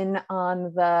came in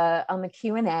on the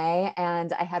Q&A,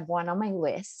 and I had one on my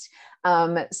list.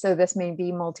 So this may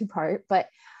be multi-part, but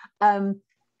can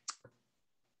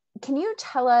you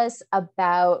tell us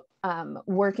about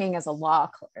working as a law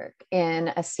clerk in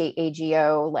a state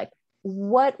AGO? Like,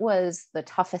 what was the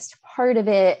toughest part of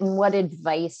it, and what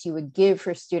advice you would give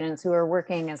for students who are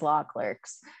working as law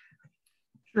clerks?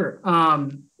 Sure.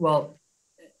 Well,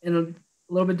 in a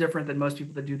little bit different than most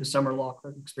people that do the summer law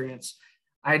clerk experience,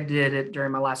 I did it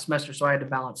during my last semester, so I had to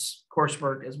balance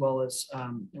coursework as well as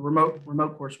remote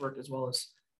coursework, as well as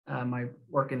my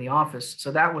work in the office.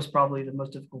 So that was probably the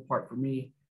most difficult part for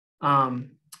me.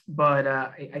 But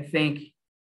I think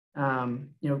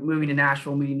moving to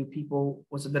Nashville, meeting new people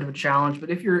was a bit of a challenge.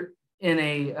 But if you're in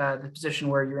the position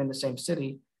where you're in the same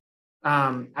city,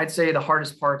 I'd say the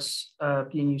hardest parts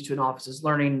of being used to an office is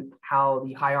learning how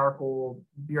the hierarchical,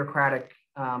 bureaucratic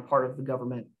part of the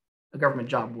government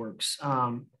job works.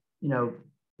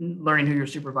 Learning who your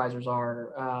supervisors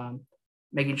are,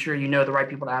 making sure you know the right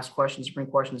people to ask questions, bring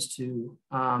questions to,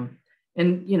 and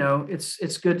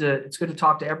it's good to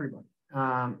talk to everybody.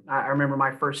 I remember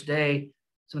my first day.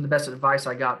 Some of the best advice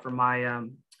I got from my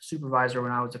supervisor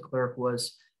when I was a clerk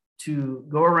was to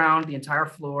go around the entire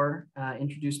floor,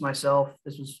 introduce myself.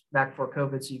 This was back before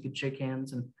COVID, so you could shake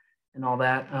hands and all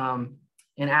that,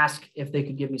 and ask if they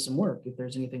could give me some work, if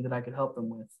there's anything that I could help them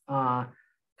with.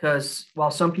 Because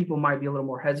while some people might be a little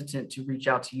more hesitant to reach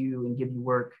out to you and give you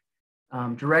work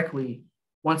directly,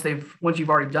 once you've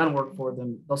already done work for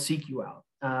them, they'll seek you out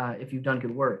if you've done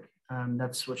good work.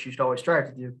 That's what you should always strive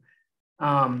to do.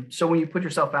 So when you put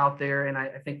yourself out there, and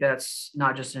I think that's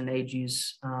not just in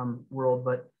AG's world,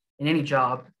 but in any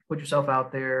job, put yourself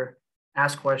out there,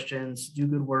 ask questions, do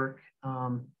good work,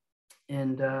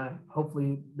 and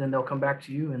hopefully then they'll come back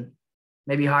to you and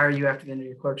maybe hire you after the end of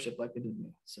your clerkship like they did me.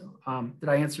 So did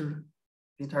I answer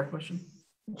the entire question?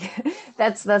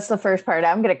 That's the first part.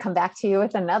 I'm going to come back to you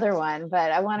with another one,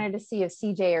 but I wanted to see if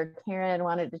CJ or Karen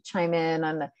wanted to chime in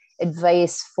on the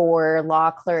advice for law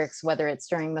clerks, whether it's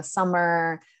during the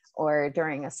summer or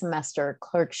during a semester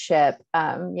clerkship.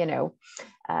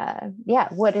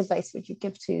 What advice would you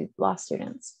give to law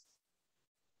students?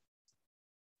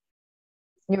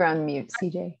 You're on mute,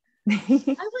 CJ.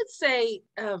 I would say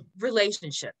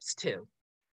relationships too.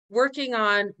 Working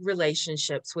on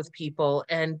relationships with people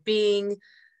and being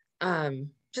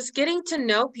just getting to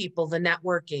know people, the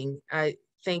networking. I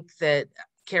think that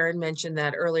Karen mentioned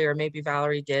that earlier, maybe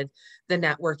Valerie did, the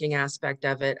networking aspect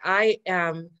of it. I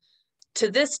am, to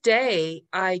this day,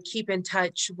 I keep in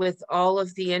touch with all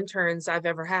of the interns I've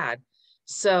ever had.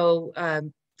 So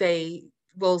they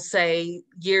will say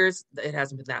years, it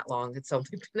hasn't been that long, it's only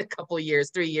been a couple of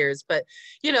years, 3 years, but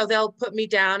you know, they'll put me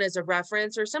down as a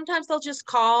reference, or sometimes they'll just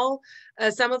call.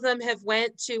 Some of them have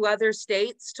went to other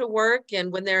states to work,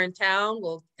 and when they're in town,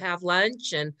 we'll have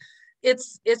lunch, and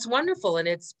it's wonderful. And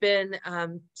it's been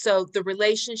so the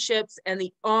relationships and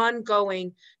the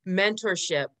ongoing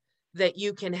mentorship that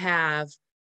you can have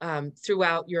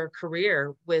throughout your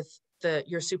career with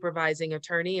your supervising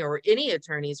attorney or any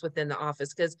attorneys within the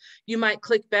office, because you might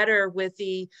click better with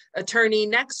the attorney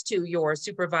next to your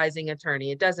supervising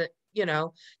attorney. It doesn't, you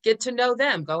know, get to know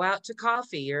them, go out to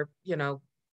coffee, or, you know,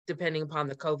 depending upon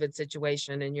the COVID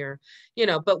situation, and you're, you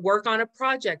know, but work on a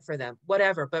project for them,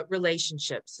 whatever, but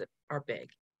relationships are big.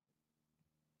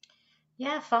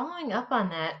 Yeah, following up on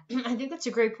that, I think that's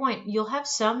a great point. You'll have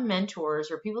some mentors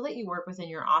or people that you work with in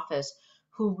your office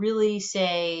who really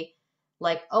say,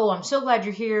 like, "Oh, I'm so glad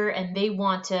you're here," and they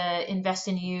want to invest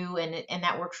in you, and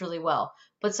that works really well.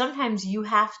 But sometimes you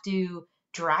have to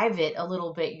drive it a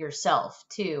little bit yourself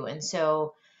too. And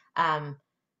so, um,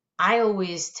 I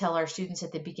always tell our students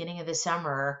at the beginning of the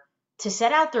summer to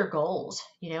set out their goals,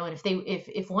 and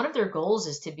if one of their goals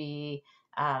is to be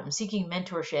seeking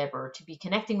mentorship or to be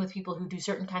connecting with people who do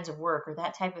certain kinds of work or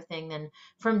that type of thing, then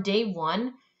from day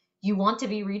one, you want to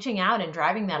be reaching out and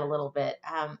driving that a little bit.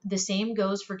 The same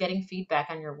goes for getting feedback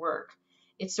on your work.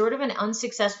 It's sort of an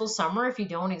unsuccessful summer if you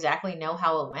don't exactly know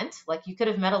how it went. Like, you could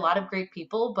have met a lot of great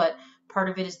people, but part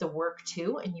of it is the work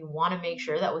too. And you want to make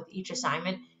sure that with each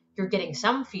assignment, you're getting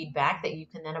some feedback that you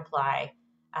can then apply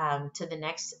to the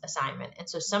next assignment. And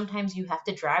so sometimes you have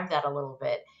to drive that a little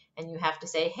bit, and you have to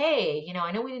say, hey,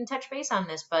 I know we didn't touch base on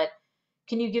this, but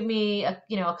can you give me a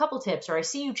couple tips? Or I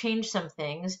see you change some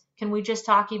things. Can we just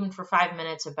talk even for 5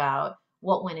 minutes about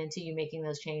what went into you making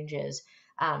those changes?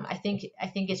 I think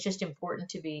it's just important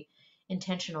to be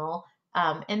intentional.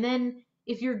 And then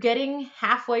if you're getting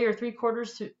halfway or three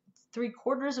quarters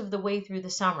of the way through the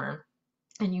summer,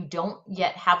 and you don't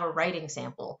yet have a writing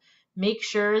sample, make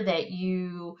sure that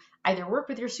you either work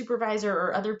with your supervisor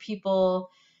or other people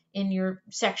in your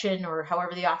section or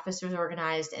however the office is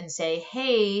organized and say,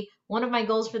 hey, one of my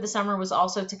goals for the summer was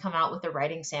also to come out with a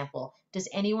writing sample. Does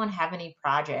anyone have any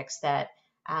projects that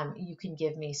you can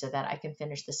give me so that I can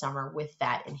finish the summer with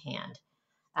that in hand?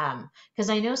 Because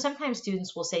I know sometimes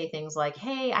students will say things like,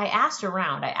 hey, I asked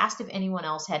around. I asked if anyone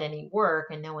else had any work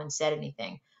and no one said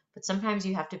anything. But sometimes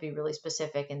you have to be really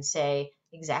specific and say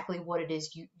exactly what it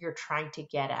is you're trying to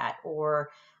get at. Or,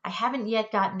 I haven't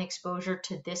yet gotten exposure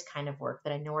to this kind of work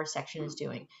that I know our section is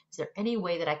doing. Is there any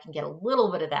way that I can get a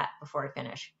little bit of that before I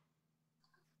finish?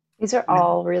 These are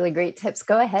all really great tips.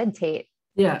 Go ahead, Tate.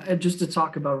 Yeah, and just to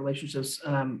talk about relationships,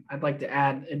 I'd like to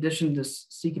add, in addition to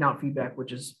seeking out feedback,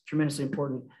 which is tremendously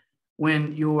important,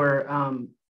 when you're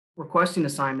requesting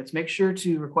assignments, make sure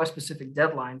to request specific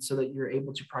deadlines so that you're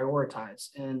able to prioritize.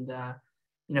 And,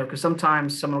 because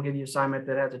sometimes someone will give you an assignment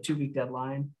that has a 2-week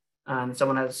deadline, and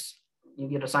you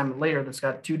get an assignment later that's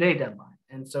got a 2-day deadline.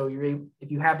 And so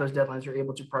if you have those deadlines, you're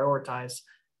able to prioritize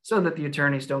so that the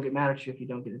attorneys don't get mad at you if you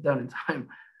don't get it done in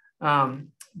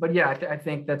time. But yeah, I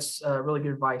think that's really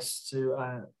good advice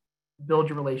to build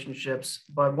your relationships.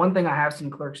 But one thing I have seen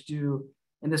clerks do,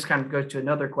 and this kind of goes to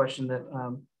another question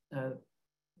that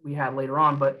we had later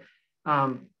on, but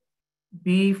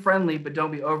be friendly, but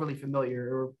don't be overly familiar,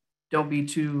 or don't be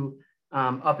too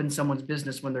up in someone's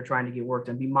business when they're trying to get work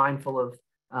done. Be mindful of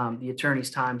the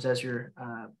attorney's times as you're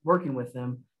working with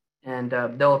them, and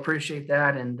they'll appreciate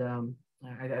that. And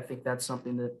I think that's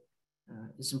something that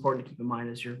is important to keep in mind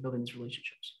as you're building these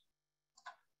relationships.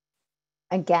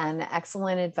 Again,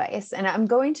 excellent advice. And I'm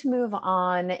going to move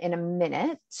on in a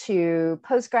minute to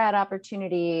postgrad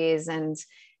opportunities and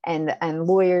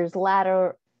lawyers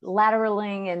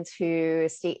lateraling into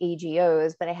state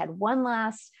AGOs. But I had one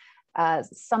last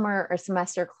summer or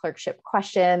semester clerkship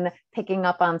question, picking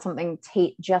up on something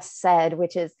Tate just said,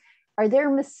 which is, are there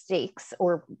mistakes,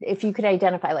 or if you could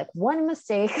identify like one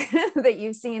mistake that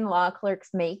you've seen law clerks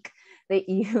make that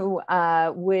you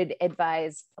would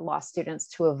advise law students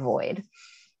to avoid?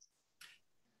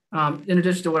 In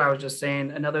addition to what I was just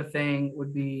saying, another thing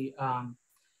would be,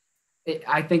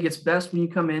 I think it's best when you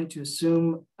come in to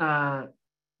assume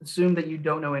that you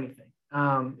don't know anything.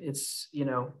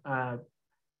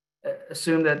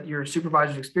 assume that your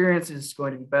supervisor's experience is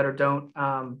going to be better. Don't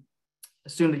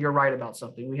assume that you're right about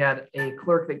something. We had a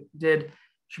clerk that did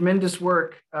tremendous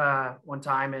work one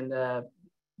time, and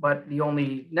but the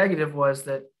only negative was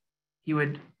that he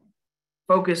would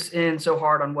focus in so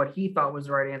hard on what he thought was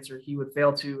the right answer, he would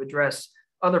fail to address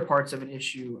other parts of an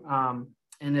issue.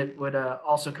 And it would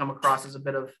also come across as a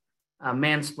bit of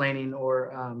mansplaining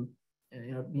or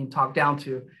being talked down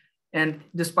to. And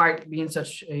despite being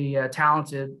such a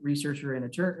talented researcher and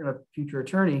a future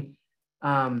attorney,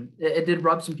 it did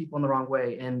rub some people in the wrong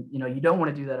way. And you don't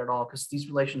want to do that at all, because these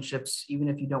relationships, even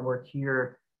if you don't work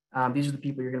here, these are the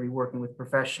people you're going to be working with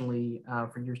professionally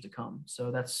for years to come.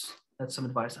 So that's some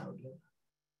advice I would give.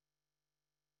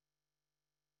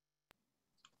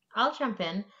 I'll jump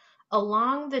in.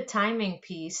 Along the timing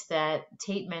piece that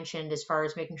Tate mentioned, as far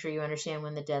as making sure you understand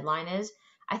when the deadline is,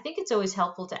 I think it's always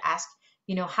helpful to ask,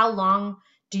 how long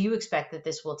do you expect that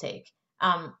this will take?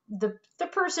 The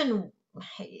person,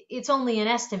 it's only an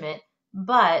estimate,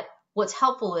 but what's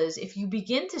helpful is if you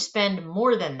begin to spend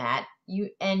more than that,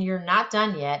 you're not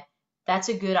done yet, that's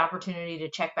a good opportunity to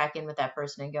check back in with that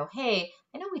person and go, hey,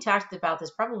 I know we talked about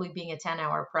this probably being a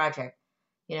 10-hour project.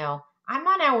 I'm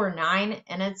on hour 9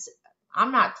 and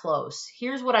I'm not close.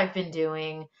 Here's what I've been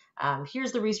doing.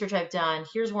 Here's the research I've done.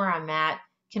 Here's where I'm at.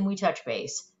 Can we touch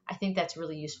base? I think that's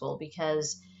really useful,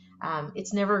 because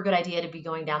it's never a good idea to be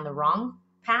going down the wrong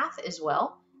path as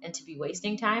well and to be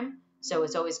wasting time. So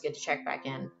it's always good to check back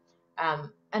in.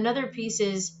 Another piece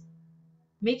is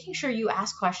making sure you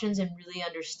ask questions and really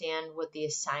understand what the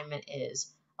assignment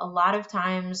is. A lot of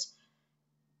times,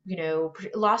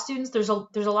 law students, there's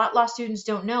a lot law students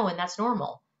don't know, and that's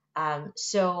normal.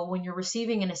 So when you're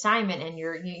receiving an assignment and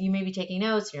you may be taking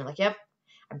notes and you're like, yep,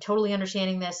 I'm totally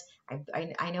understanding this.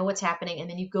 I know what's happening. And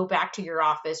then you go back to your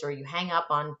office or you hang up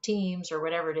on Teams or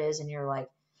whatever it is, and you're like,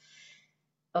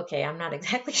 okay, I'm not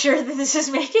exactly sure that this is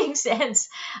making sense.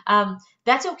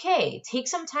 That's okay. Take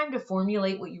some time to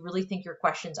formulate what you really think your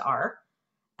questions are.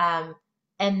 And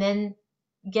then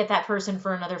get that person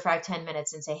for another 5-10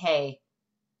 minutes and say, hey,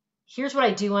 here's what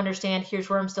I do understand. Here's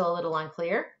where I'm still a little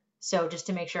unclear. So just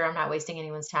to make sure I'm not wasting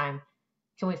anyone's time,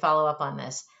 can we follow up on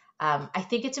this? I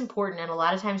think it's important. And a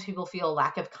lot of times people feel a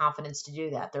lack of confidence to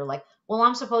do that. They're like, well,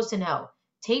 I'm supposed to know.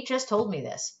 Tate just told me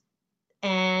this.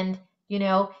 And,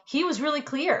 he was really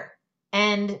clear.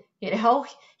 And,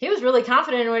 he was really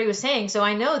confident in what he was saying. So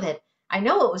I know it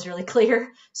was really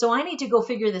clear. So I need to go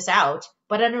figure this out,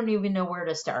 but I don't even know where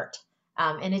to start.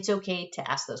 And it's okay to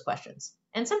ask those questions.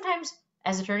 And sometimes,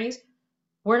 as attorneys,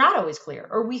 we're not always clear,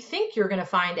 or we think you're going to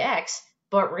find X,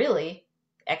 but really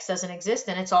X doesn't exist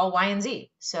and it's all Y and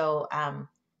Z. So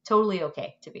totally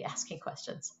okay to be asking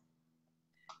questions.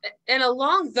 And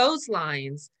along those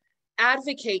lines,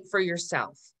 advocate for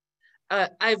yourself.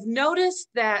 I've noticed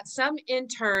that some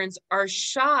interns are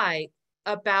shy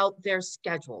about their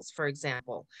schedules, for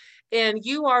example, and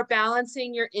you are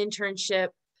balancing your internship.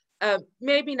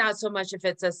 Maybe not so much if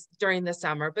it's during the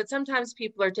summer, but sometimes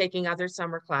people are taking other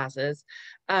summer classes.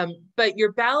 But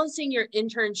you're balancing your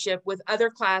internship with other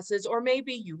classes, or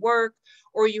maybe you work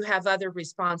or you have other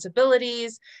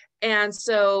responsibilities. And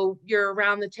so you're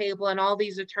around the table and all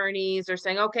these attorneys are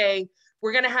saying, okay,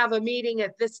 we're going to have a meeting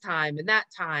at this time and that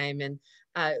time. And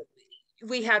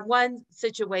we had one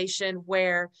situation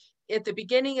where at the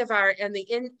beginning of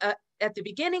at the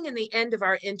beginning and the end of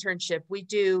our internship,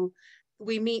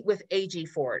 we meet with AG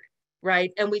Ford,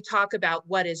 right? And we talk about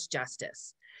what is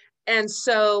justice. And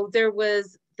so there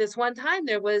was this one time,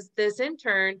 there was this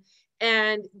intern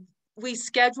and we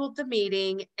scheduled the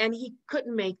meeting and he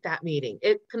couldn't make that meeting.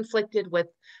 It conflicted with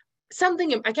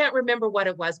something, I can't remember what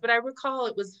it was, but I recall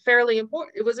it was fairly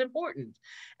important. It was important.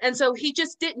 And so he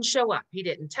just didn't show up. He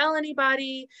didn't tell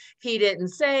anybody, he didn't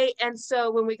say. And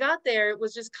so when we got there, it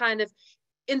was just kind of,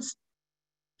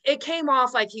 it came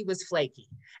off like he was flaky.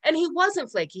 And he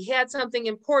wasn't flaky. He had something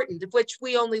important, which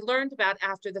we only learned about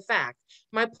after the fact.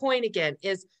 My point again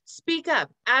is speak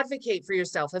up, advocate for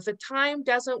yourself. If a time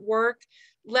doesn't work,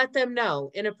 let them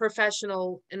know in a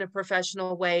professional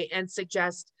way and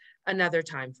suggest another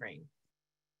time frame.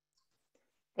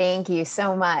 Thank you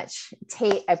so much.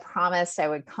 Tate, I promised I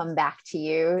would come back to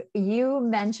you. You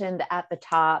mentioned at the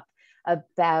top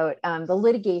about the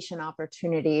litigation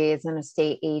opportunities in a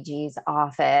state AG's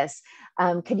office.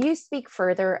 Could you speak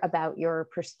further about your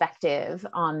perspective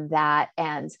on that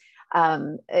and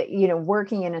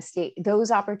working in a state,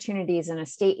 those opportunities in a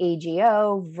state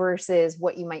AGO versus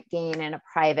what you might gain in a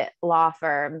private law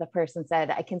firm? The person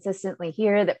said, I consistently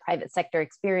hear that private sector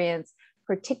experience,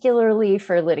 particularly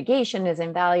for litigation, is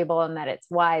invaluable and that it's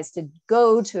wise to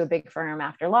go to a big firm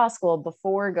after law school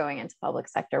before going into public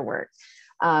sector work.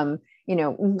 You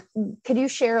know, could you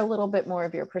share a little bit more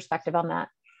of your perspective on that?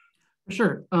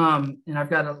 Sure. And I've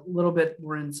got a little bit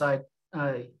more insight,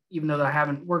 even though I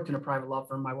haven't worked in a private law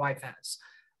firm, my wife has.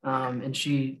 And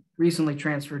she recently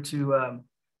transferred to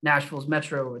Nashville's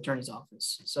Metro Attorney's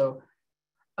Office. So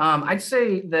I'd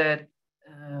say that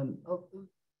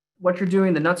what you're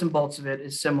doing, the nuts and bolts of it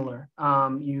is similar.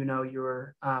 You know,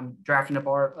 you're drafting up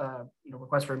our,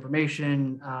 request for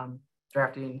information,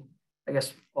 drafting, I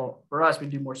guess, well, for us, we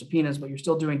do more subpoenas, but you're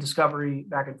still doing discovery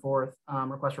back and forth,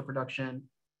 request for production,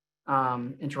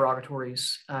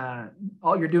 interrogatories.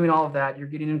 You're doing all of that. You're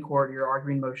getting in court, you're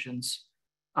arguing motions.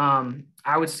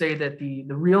 I would say that the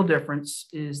real difference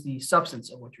is the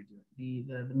substance of what you're doing,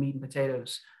 the meat and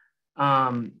potatoes.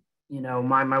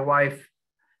 My wife,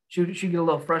 she'd get a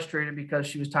little frustrated because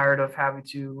she was tired of having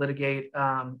to litigate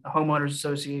a homeowners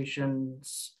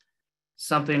association's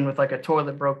something with like a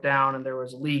toilet broke down and there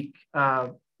was a leak,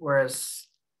 whereas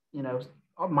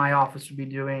my office would be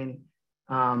doing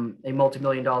a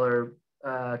multi-million-dollar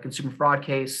consumer fraud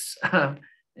case.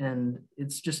 And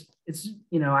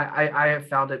I have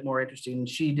found it more interesting, and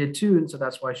she did too. And so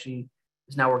that's why she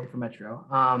is now working for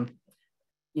Metro.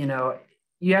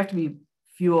 You have to be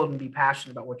fueled and be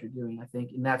passionate about what you're doing, I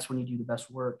think, and that's when you do the best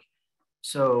work.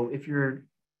 So if you're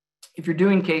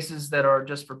doing cases that are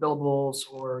just for billables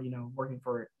or, working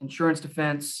for insurance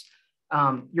defense,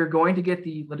 you're going to get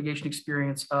the litigation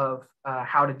experience of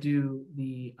how to do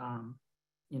the,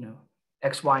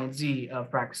 X, Y, and Z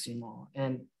of practicing law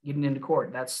and getting into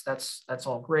court. That's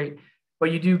all great,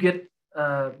 but you do get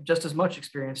just as much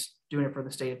experience doing it for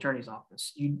the state attorney's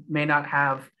office. You may not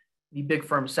have the big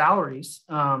firm salaries,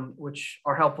 which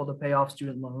are helpful to pay off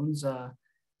student loans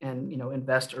and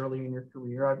invest early in your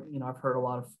career. I've heard a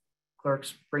lot of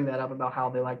clerks bring that up about how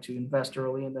they like to invest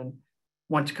early and then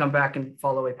want to come back and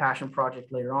follow a passion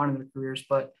project later on in their careers.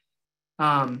 But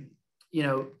working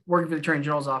for the Attorney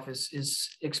General's office is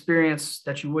experience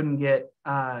that you wouldn't get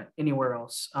anywhere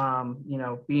else.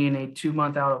 Being a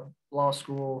 2-month out of law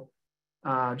school,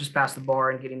 just past the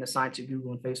bar and getting assigned to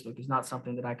Google and Facebook is not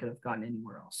something that I could have gotten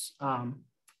anywhere else.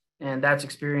 And that's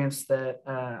experience that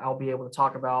I'll be able to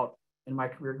talk about in my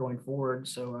career going forward.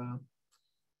 So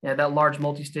that large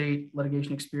multi-state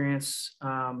litigation experience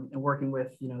and working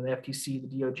with, the FTC, the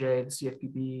DOJ, the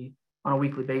CFPB on a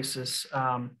weekly basis.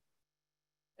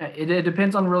 It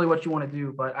depends on really what you want to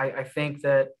do, but I think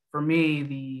that for me,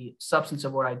 the substance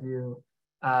of what I do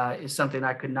is something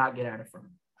I could not get out of firm.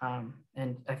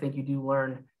 And I think you do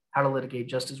learn how to litigate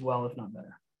just as well, if not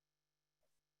better.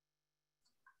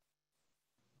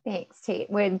 Thanks, Tate.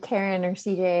 Would Karen or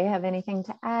CJ have anything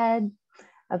to add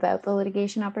about the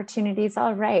litigation opportunities?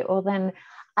 All right, well then,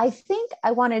 I think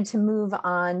I wanted to move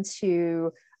on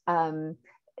to,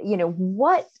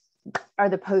 what are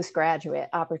the postgraduate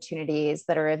opportunities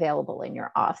that are available in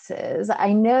your offices?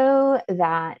 I know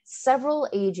that several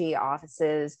AG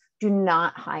offices do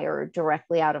not hire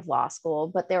directly out of law school,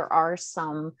 but there are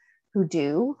some who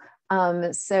do.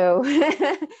 And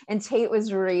Tate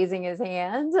was raising his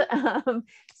hand.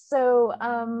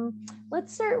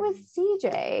 Let's start with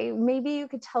CJ. Maybe you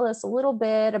could tell us a little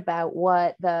bit about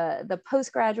what the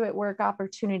postgraduate work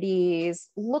opportunities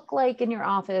look like in your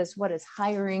office. What does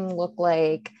hiring look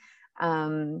like?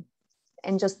 And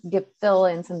just fill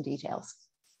in some details.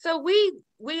 So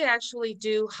we actually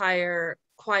do hire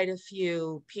quite a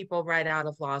few people right out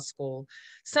of law school.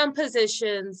 Some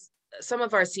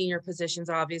of our senior positions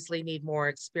obviously need more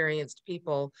experienced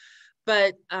people,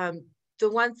 but the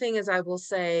one thing is, I will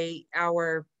say,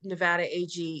 our Nevada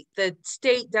AG, the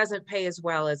state doesn't pay as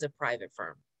well as a private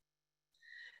firm.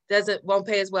 Won't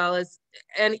pay as well as,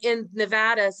 and in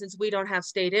Nevada, since we don't have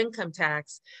state income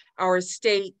tax, our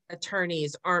state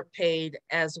attorneys aren't paid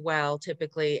as well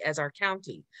typically as our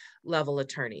county level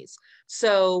attorneys.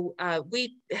 So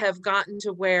we have gotten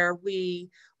to where we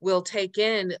will take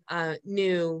in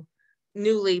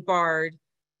newly barred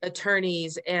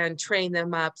attorneys and train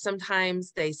them up.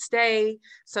 Sometimes they stay,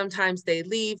 sometimes they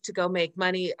leave to go make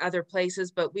money other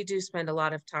places, but we do spend a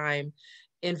lot of time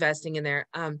investing in there.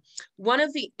 One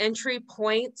of the entry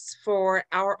points for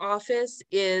our office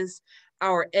is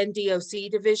our NDOC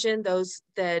division, those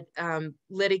that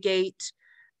litigate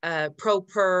pro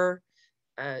per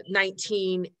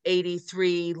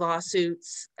 1983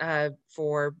 lawsuits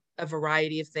for a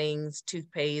variety of things,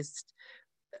 toothpaste,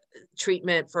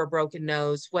 treatment for a broken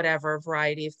nose, whatever, a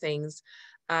variety of things.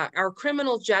 Our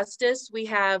criminal justice, we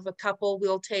have a couple.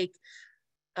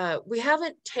 We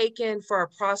haven't taken for our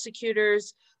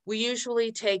prosecutors. We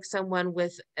usually take someone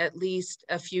with at least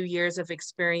a few years of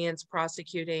experience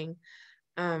prosecuting.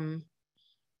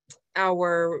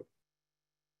 Our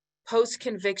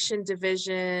post-conviction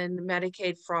division,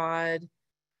 Medicaid fraud,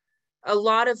 a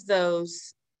lot of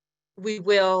those we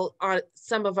will, on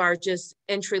some of our just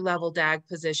entry-level DAG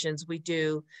positions, we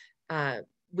do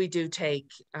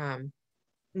take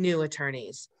new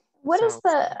attorneys. What does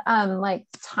the like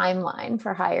timeline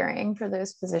for hiring for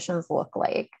those positions look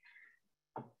like?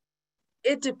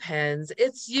 It depends.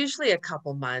 It's usually a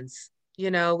couple months.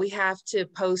 We have to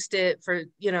post it for,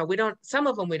 some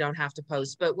of them we don't have to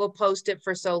post, but we'll post it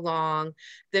for so long.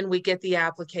 Then we get the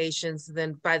applications.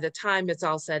 Then by the time it's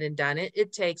all said and done,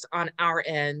 it takes on our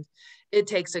end, it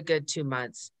takes a good 2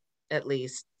 months at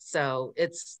least. So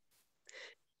it's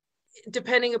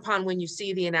depending upon when you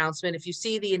see the announcement. If you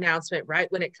see the announcement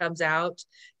right when it comes out,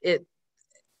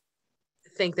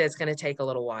 think that it's going to take a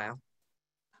little while,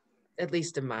 at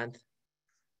least a month.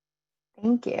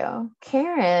 Thank you.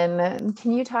 Karen,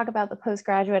 can you talk about the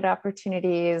postgraduate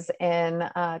opportunities in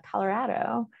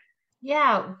Colorado?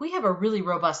 Yeah, we have a really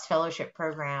robust fellowship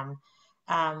program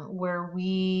where a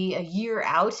year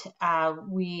out,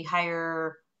 we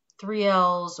hire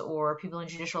 3Ls or people in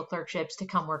judicial clerkships to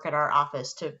come work at our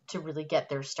office to really get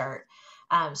their start.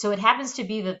 So it happens to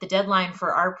be that the deadline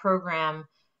for our program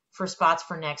for spots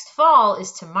for next fall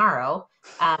is tomorrow,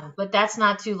 but that's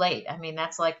not too late. I mean,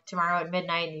 that's like tomorrow at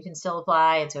midnight and you can still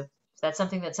apply. And so if that's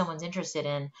something that someone's interested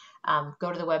in,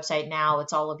 go to the website now.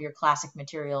 It's all of your classic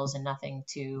materials and nothing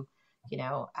to,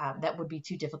 that would be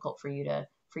too difficult for you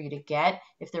to get.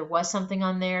 If there was something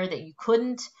on there that you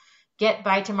couldn't get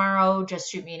by tomorrow, just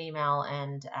shoot me an email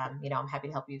and, I'm happy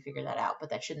to help you figure that out, but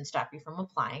that shouldn't stop you from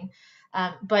applying.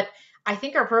 But I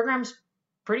think our program's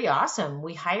pretty awesome.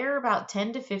 We hire about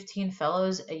 10 to 15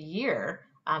 fellows a year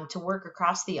to work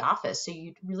across the office. So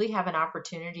you really have an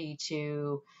opportunity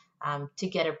to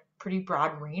get a pretty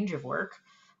broad range of work.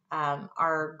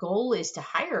 Our goal is to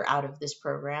hire out of this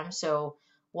program. So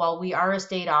while we are a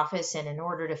state office and in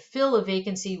order to fill a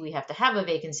vacancy, we have to have a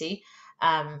vacancy,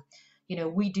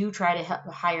 we do try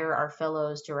to hire our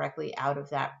fellows directly out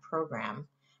of that program.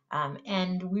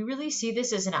 And we really see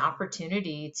this as an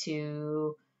opportunity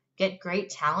to get great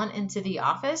talent into the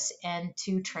office and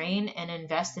to train and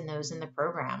invest in those in the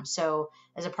program. So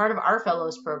as a part of our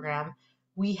fellows program,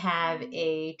 we have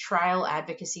a trial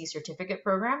advocacy certificate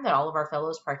program that all of our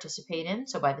fellows participate in.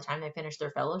 So by the time they finish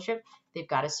their fellowship, they've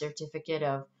got a certificate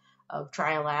of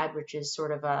trial ad, which is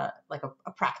sort of a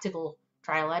practical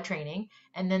trial ad training.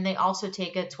 And then they also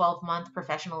take a 12-month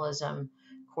professionalism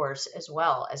course as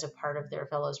well as a part of their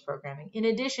fellows programming, in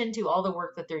addition to all the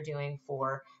work that they're doing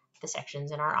for the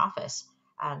sections in our office.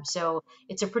 So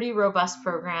it's a pretty robust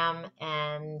program,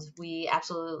 and we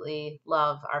absolutely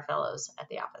love our fellows at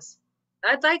the office.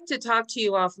 I'd like to talk to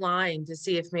you offline to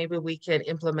see if maybe we could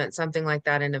implement something like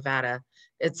that in Nevada.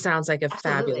 It sounds like a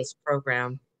fabulous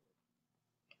program.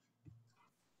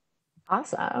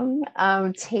 Awesome.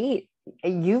 Tate,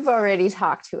 you've already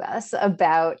talked to us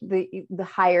about the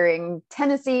hiring.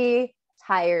 Tennessee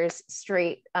hires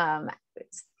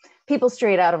people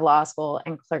straight out of law school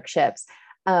and clerkships.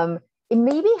 It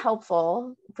may be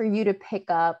helpful for you to pick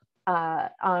up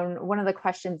on one of the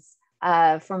questions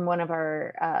from one of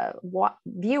our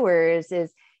viewers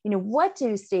is, what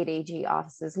do state AG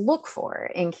offices look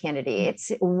for in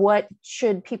candidates? What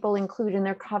should people include in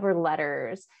their cover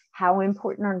letters? How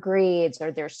important are grades?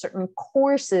 Are there certain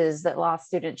courses that law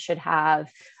students should have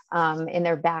in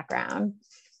their background?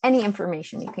 Any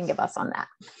information you can give us on that?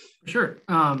 Sure.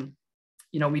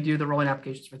 We do the rolling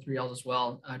applications for 3Ls as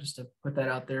well, just to put that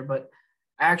out there. But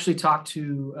I actually talked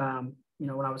to,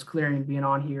 when I was clearing and being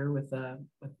on here with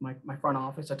my front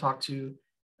office, I talked to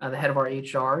the head of our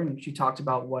HR, and she talked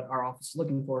about what our office is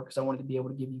looking for, because I wanted to be able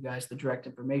to give you guys the direct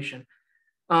information.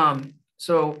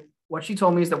 So what she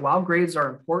told me is that while grades are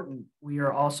important, we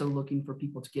are also looking for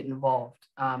people to get involved.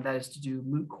 That is to do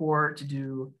moot court, to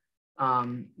do,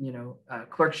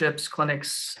 clerkships,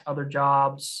 clinics, other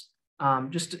jobs,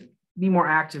 just to be more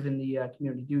active in the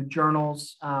community, do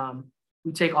journals.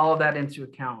 We take all of that into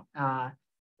account.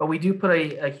 But we do put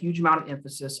a huge amount of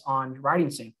emphasis on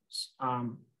writing samples,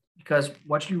 because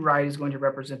what you write is going to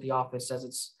represent the office as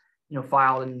it's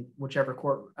filed in whichever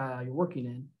court you're working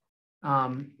in.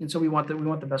 And so we want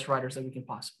the best writers that we can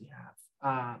possibly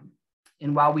have.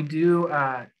 And while we do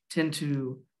tend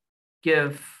to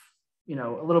give a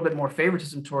little bit more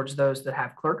favoritism towards those that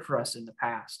have clerked for us in the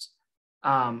past,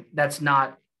 that's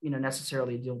not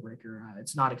necessarily a deal breaker.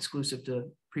 It's not exclusive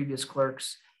to previous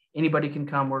clerks. Anybody can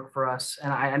come work for us.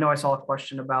 And I know I saw a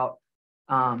question about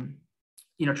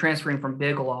transferring from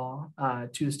big law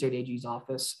to the state AG's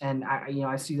office, and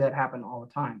I see that happen all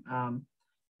the time.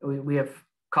 We have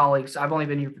colleagues. I've only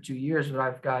been here for 2 years, but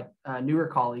I've got newer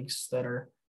colleagues that are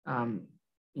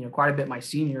quite a bit my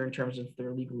senior in terms of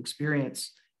their legal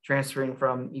experience, transferring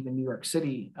from even New York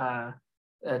City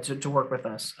to work with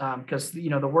us, because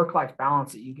the work-life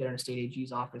balance that you get in a state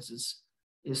AG's office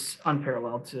is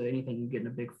unparalleled to anything you get in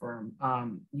a big firm.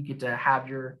 You get to have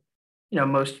your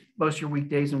most of your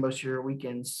weekdays and most of your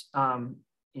weekends,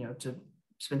 to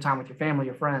spend time with your family,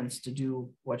 your friends, to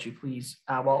do what you please,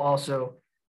 while also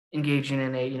engaging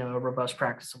in a robust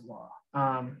practice of law.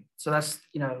 So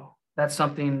that's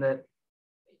something that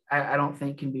I don't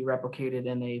think can be replicated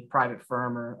in a private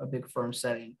firm or a big firm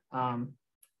setting.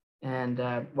 And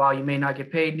while you may not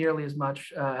get paid nearly as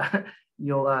much,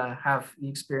 you'll have the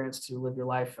experience to live your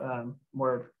life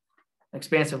more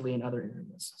expansively in other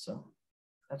areas. So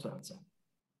that's what I would say.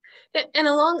 And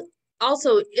along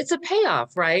also, it's a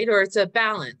payoff, right? Or it's a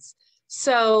balance.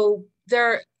 So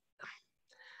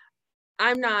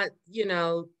I'm not,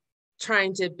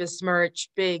 trying to besmirch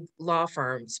big law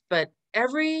firms, but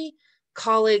every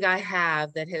colleague I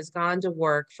have that has gone to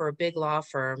work for a big law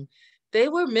firm, they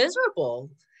were miserable.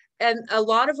 And a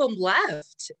lot of them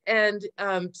left. And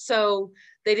so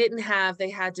they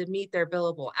had to meet their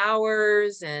billable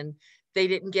hours, and they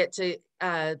didn't get to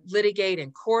litigate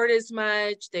in court as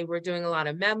much. They were doing a lot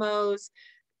of memos.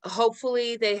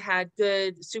 Hopefully they had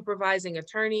good supervising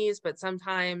attorneys, but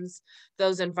sometimes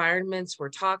those environments were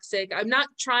toxic. I'm not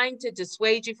trying to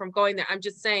dissuade you from going there. I'm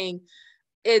just saying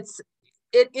it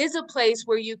is a place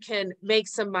where you can make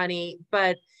some money,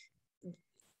 but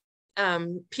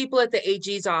people at the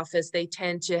AG's office, they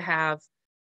tend to have,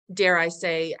 dare I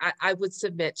say, I would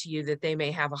submit to you that they may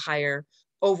have a higher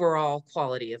overall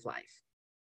quality of life.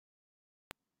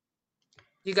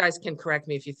 You guys can correct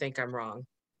me if you think I'm wrong.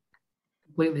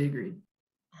 Completely agreed.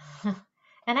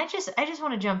 And I just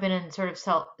want to jump in and sort of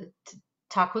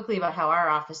talk quickly about how our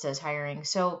office does hiring.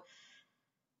 So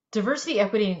diversity,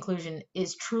 equity, and inclusion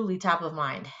is truly top of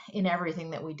mind in everything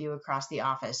that we do across the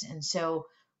office. And so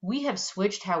we have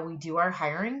switched how we do our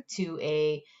hiring to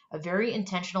a very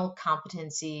intentional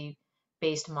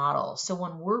competency-based model. So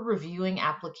when we're reviewing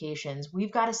applications,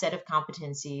 we've got a set of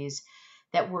competencies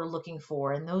that we're looking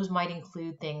for, and those might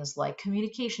include things like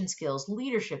communication skills,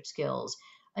 leadership skills,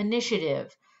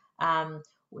 initiative. Now,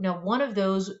 one of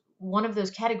those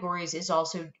categories is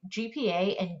also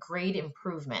GPA and grade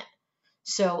improvement.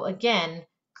 So again,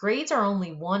 grades are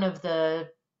only one of the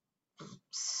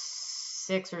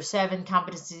 6 or 7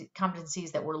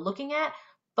 competencies that we're looking at,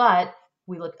 but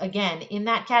we look again in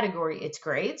that category, it's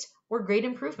grades or grade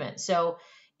improvement. So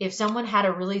if someone had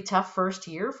a really tough first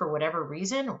year for whatever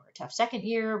reason, or a tough second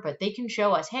year, but they can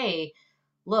show us, hey,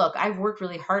 look, I've worked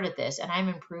really hard at this and I'm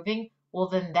improving, well,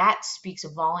 then that speaks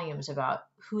volumes about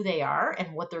who they are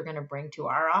and what they're going to bring to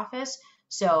our office.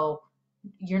 So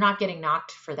you're not getting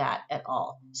knocked for that at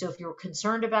all. So if you're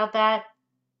concerned about that,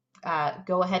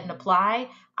 go ahead and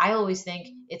apply. I always think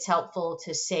it's helpful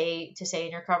to say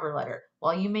in your cover letter,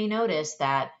 while you may notice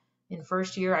that in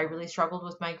first year I really struggled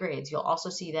with my grades, you'll also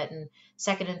see that in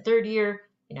second and third year,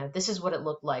 this is what it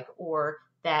looked like, or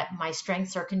that my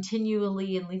strengths are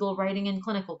continually in legal writing and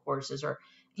clinical courses, or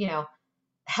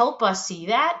help us see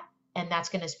that, and that's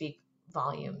going to speak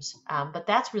volumes. But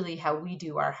that's really how we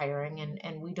do our hiring,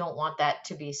 and we don't want that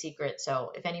to be a secret.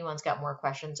 So if anyone's got more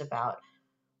questions about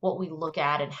what we look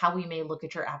at and how we may look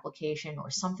at your application,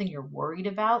 or something you're worried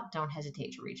about, don't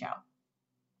hesitate to reach out.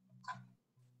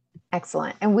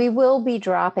 Excellent. And we will be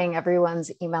dropping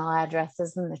everyone's email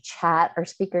addresses in the chat. Our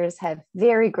speakers have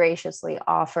very graciously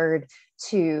offered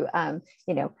to,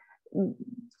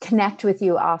 connect with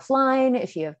you offline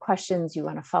if you have questions, you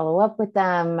want to follow up with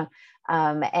them.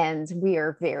 And we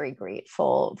are very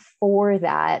grateful for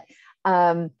that.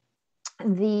 Tate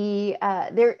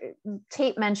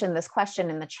mentioned this question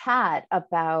in the chat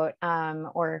about,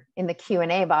 or in the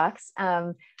Q&A box,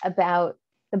 about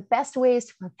the best ways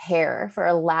to prepare for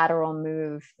a lateral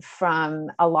move from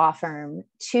a law firm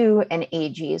to an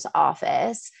AG's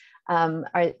office.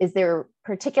 Is there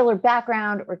particular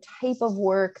background or type of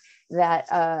work that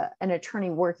an attorney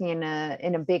working in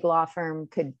a big law firm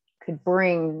could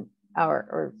bring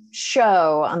or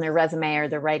show on their resume or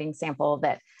their writing sample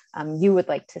that you would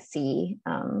like to see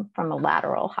from a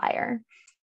lateral hire?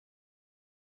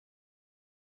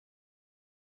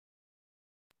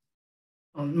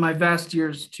 My vast 2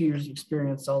 years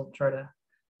experience, I'll try to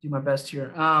do my best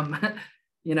here. I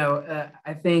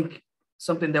think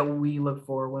something that we look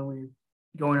for when we're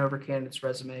going over candidates'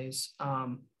 resumes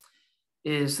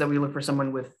is that we look for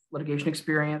someone with litigation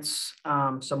experience,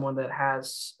 someone that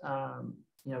has,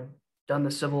 done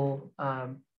the civil,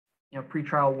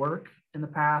 pretrial work in the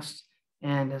past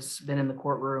and has been in the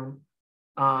courtroom.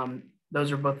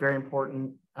 Those are both very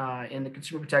important in the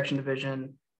Consumer Protection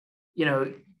Division. you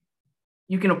know,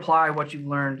 you can apply what you've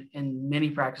learned in many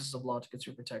practices of law to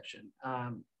consumer protection,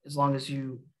 as long as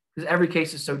because every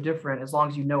case is so different, as long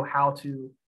as you know how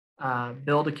to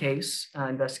build a case,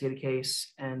 investigate a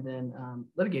case, and then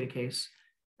litigate a case,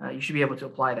 you should be able to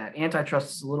apply that.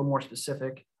 Antitrust is a little more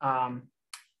specific. I'd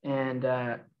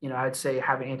say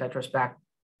having antitrust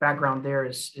background there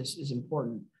is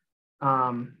important.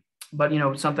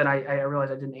 But something I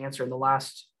realized I didn't answer in the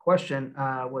last question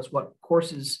was what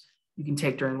courses you can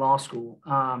take during law school.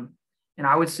 And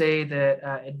I would say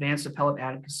that advanced appellate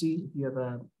advocacy, if you have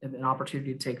an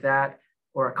opportunity to take that,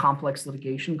 or a complex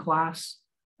litigation class,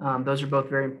 those are both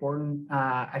very important.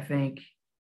 I think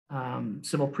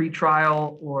civil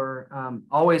pretrial or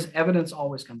evidence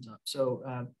always comes up.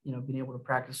 So, being able to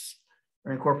practice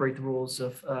or incorporate the rules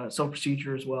of civil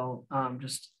procedure as well.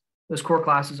 Just those core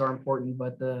classes are important,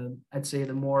 but I'd say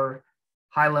the more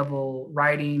high level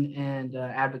writing and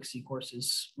advocacy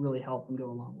courses really help and go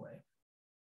a long way.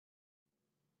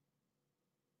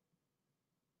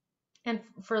 And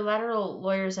for lateral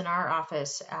lawyers in our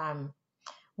office,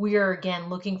 we are again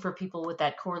looking for people with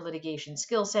that core litigation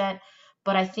skill set.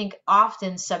 But I think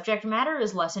often subject matter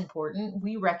is less important.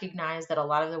 We recognize that a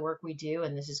lot of the work we do,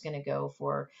 and this is going to go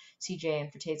for CJ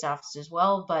and for Tate's office as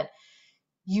well, but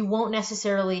you won't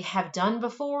necessarily have done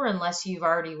before unless you've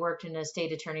already worked in a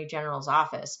state attorney general's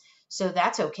office. So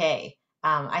that's okay.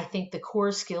 I think the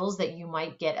core skills that you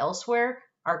might get elsewhere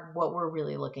are what we're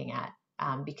really looking at,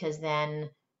 because then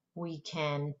we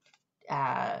can,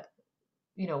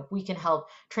 we can help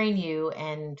train you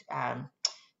and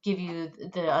give you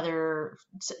the other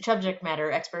subject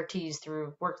matter expertise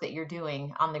through work that you're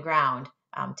doing on the ground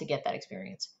to get that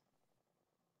experience.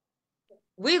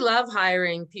 We love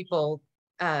hiring people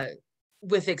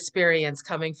with experience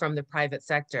coming from the private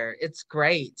sector. It's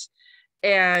great.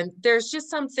 And there's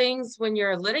just some things when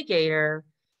you're a litigator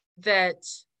that,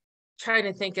 trying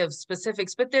to think of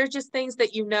specifics, but they're just things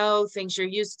that things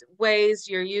ways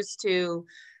you're used to,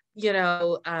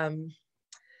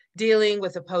 dealing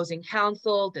with opposing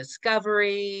counsel,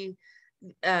 discovery,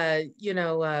 what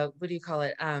do you call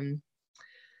it?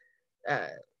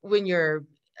 When you're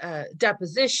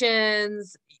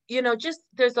depositions, just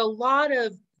there's a lot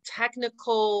of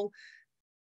technical,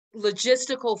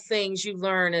 logistical things you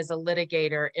learn as a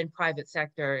litigator in private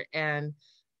sector, and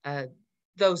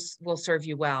those will serve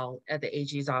you well at the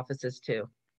AG's offices too.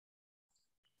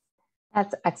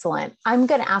 That's excellent. I'm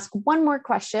going to ask one more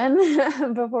question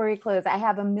before we close. I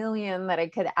have a million that I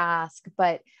could ask,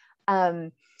 but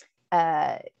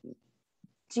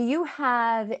do you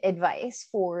have advice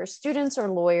for students or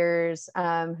lawyers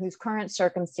whose current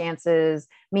circumstances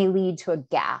may lead to a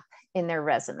gap in their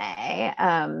resume?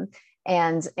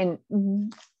 And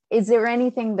is there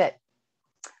anything that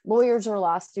lawyers or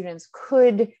law students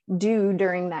could do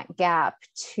during that gap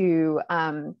to,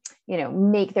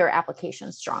 make their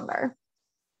application stronger?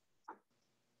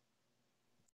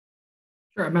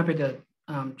 Sure, I'm happy to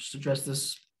just address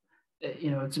this.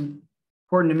 It's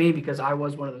important to me because I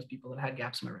was one of those people that had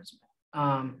gaps in my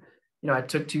resume. I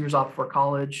took 2 years off before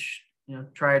college,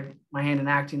 tried my hand in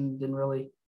acting, didn't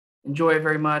really enjoy it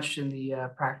very much in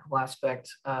the practical aspect.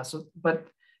 But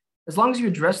as long as you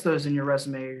address those in your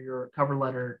resume or your cover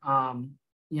letter,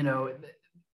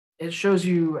 it shows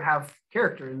you have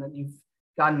character and that you've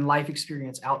gotten life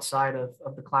experience outside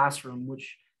of the classroom,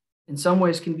 which in some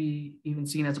ways can be even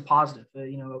seen as a positive,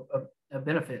 a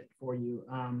benefit for you,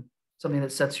 something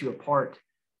that sets you apart.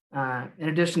 In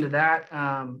addition to that,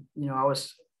 I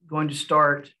was going to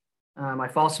start my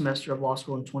fall semester of law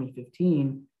school in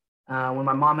 2015 when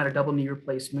my mom had a double knee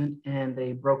replacement and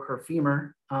they broke her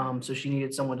femur. So she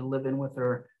needed someone to live in with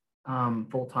her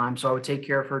full time. So I would take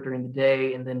care of her during the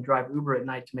day and then drive Uber at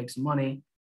night to make some money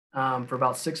for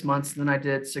about 6 months. And then I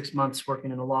did 6 months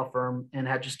working in a law firm and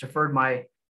had just deferred my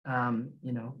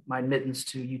my admittance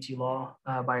to UT Law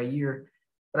by a year.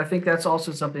 But I think that's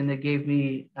also something that gave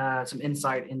me some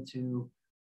insight into,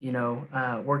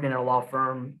 working at a law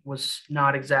firm was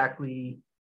not exactly,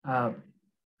 I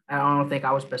don't think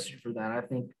I was best suited for that. I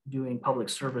think doing public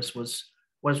service was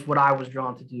what I was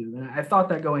drawn to do. And I thought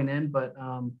that going in, but,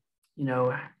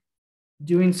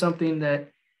 doing something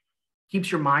that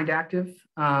keeps your mind active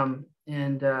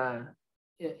and,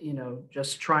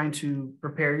 just trying to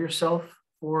prepare yourself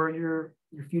for your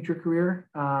future career,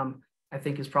 I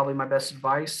think is probably my best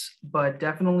advice. But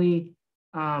definitely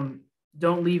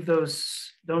don't leave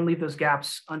those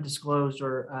gaps undisclosed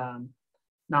or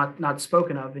not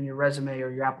spoken of in your resume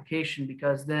or your application,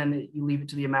 because then you leave it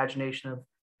to the imagination of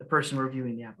the person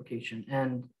reviewing the application.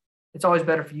 And it's always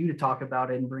better for you to talk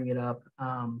about it and bring it up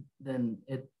than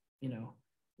it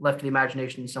left to the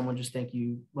imagination, someone just think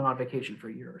you went on vacation for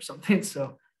a year or something.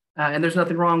 So, and there's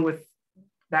nothing wrong with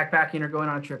backpacking or going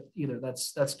on a trip either.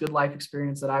 That's good life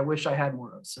experience that I wish I had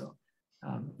more of. So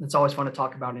it's always fun to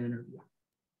talk about in an interview.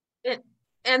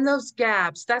 And those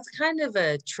gaps, that's kind of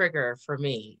a trigger for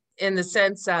me in the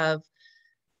sense of,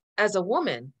 as a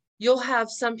woman, you'll have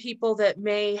some people that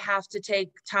may have to take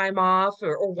time off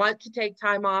or want to take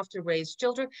time off to raise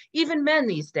children, even men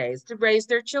these days, to raise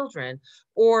their children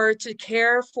or to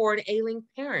care for an ailing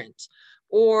parent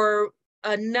or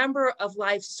a number of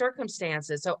life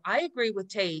circumstances. So I agree with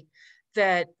Tate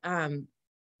that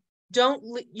don't,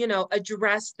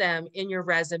 address them in your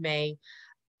resume.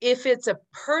 If it's a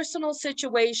personal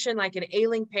situation, like an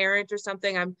ailing parent or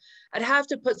something, I'd have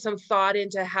to put some thought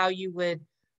into how you would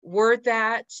word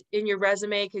that in your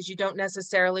resume, because you don't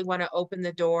necessarily want to open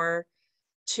the door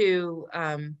to,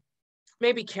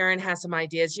 maybe Karen has some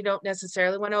ideas. You don't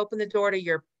necessarily want to open the door to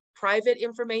your private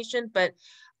information, but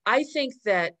I think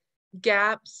that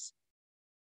gaps,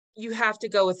 you have to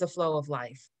go with the flow of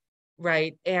life,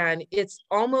 right? And it's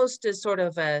almost as sort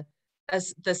of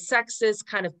as the sexist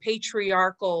kind of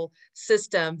patriarchal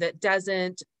system that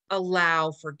doesn't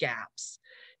allow for gaps.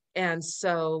 And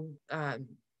so,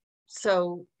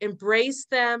 so embrace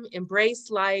them,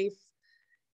 embrace life,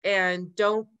 and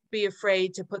don't be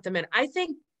afraid to put them in. I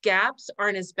think gaps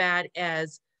aren't as bad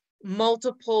as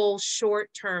multiple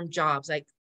short-term jobs, like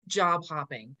job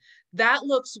hopping. That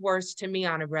looks worse to me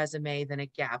on a resume than a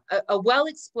gap. A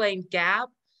well-explained gap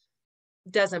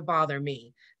doesn't bother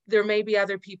me. There may be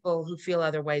other people who feel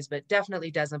other ways, but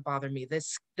definitely doesn't bother me.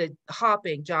 The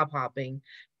job hopping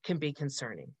can be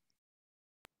concerning.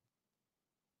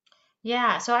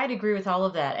 Yeah, so I'd agree with all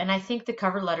of that. And I think the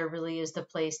cover letter really is the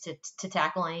place to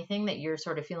tackle anything that you're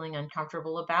sort of feeling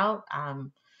uncomfortable about.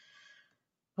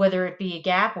 Whether it be a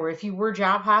gap or if you were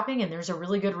job hopping and there's a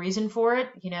really good reason for it,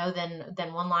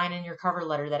 then one line in your cover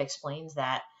letter that explains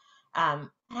that.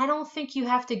 I don't think you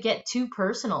have to get too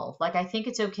personal. Like, I think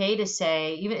it's okay to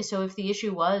say, even so, if the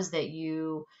issue was that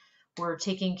you were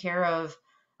taking care of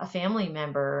a family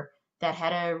member that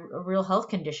had a real health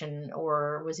condition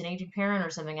or was an aging parent or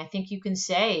something, I think you can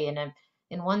say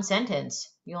in one sentence,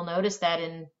 you'll notice that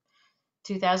in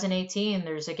 2018,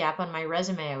 there's a gap on my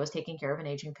resume. I was taking care of an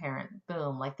aging parent.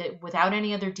 Boom, like that, without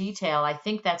any other detail. I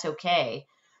think that's okay.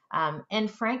 And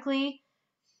frankly,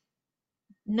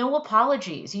 no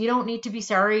apologies. You don't need to be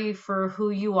sorry for who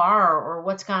you are or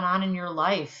what's gone on in your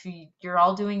life. You're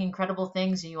all doing incredible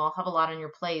things and you all have a lot on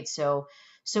your plate. So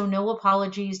no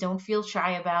apologies. Don't feel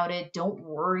shy about it. Don't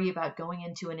worry about going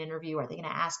into an interview. Are they going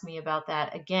to ask me about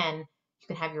that? Again, you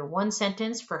can have your one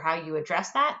sentence for how you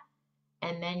address that,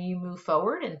 and then you move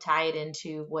forward and tie it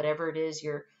into whatever it is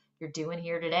you're doing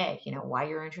here today, why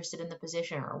you're interested in the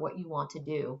position or what you want to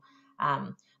do.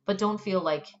 But don't feel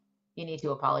like you need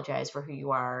to apologize for who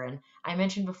you are. And I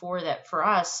mentioned before that for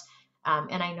us,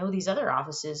 and I know these other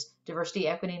offices, diversity,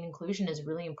 equity, and inclusion is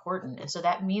really important. And so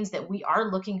that means that we are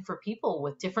looking for people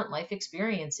with different life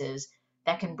experiences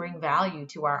that can bring value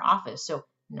to our office. So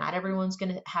not everyone's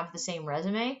going to have the same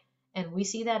resume, and we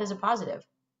see that as a positive.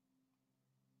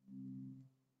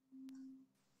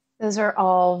 Those are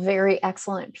all very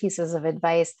excellent pieces of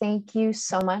advice. Thank you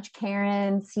so much,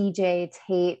 Karen, CJ,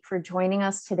 Tate, for joining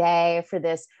us today for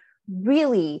this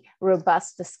really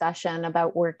robust discussion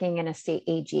about working in a state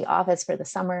AG office for the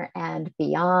summer and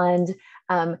beyond.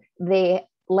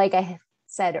 Like I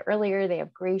said earlier, they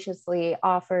have graciously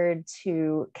offered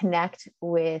to connect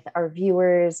with our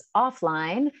viewers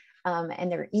offline.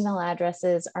 And their email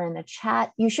addresses are in the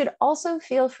chat. You should also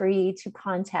feel free to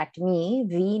contact me,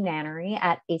 vnannery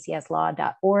at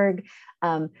acslaw.org,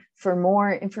 for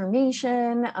more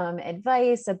information,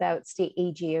 advice about state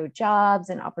AGO jobs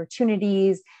and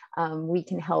opportunities. We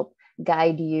can help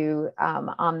guide you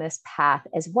on this path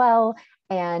as well.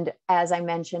 And as I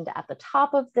mentioned at the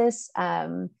top of this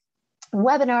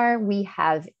webinar, we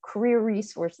have career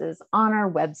resources on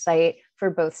our website for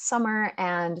both summer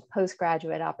and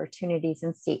postgraduate opportunities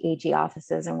in state AG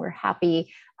offices, and we're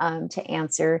happy to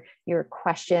answer your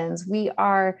questions. We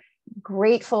are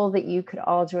grateful that you could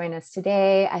all join us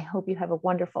today. I hope you have a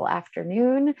wonderful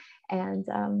afternoon and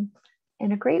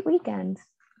a great weekend.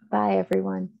 Bye,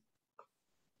 everyone.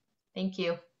 Thank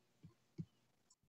you.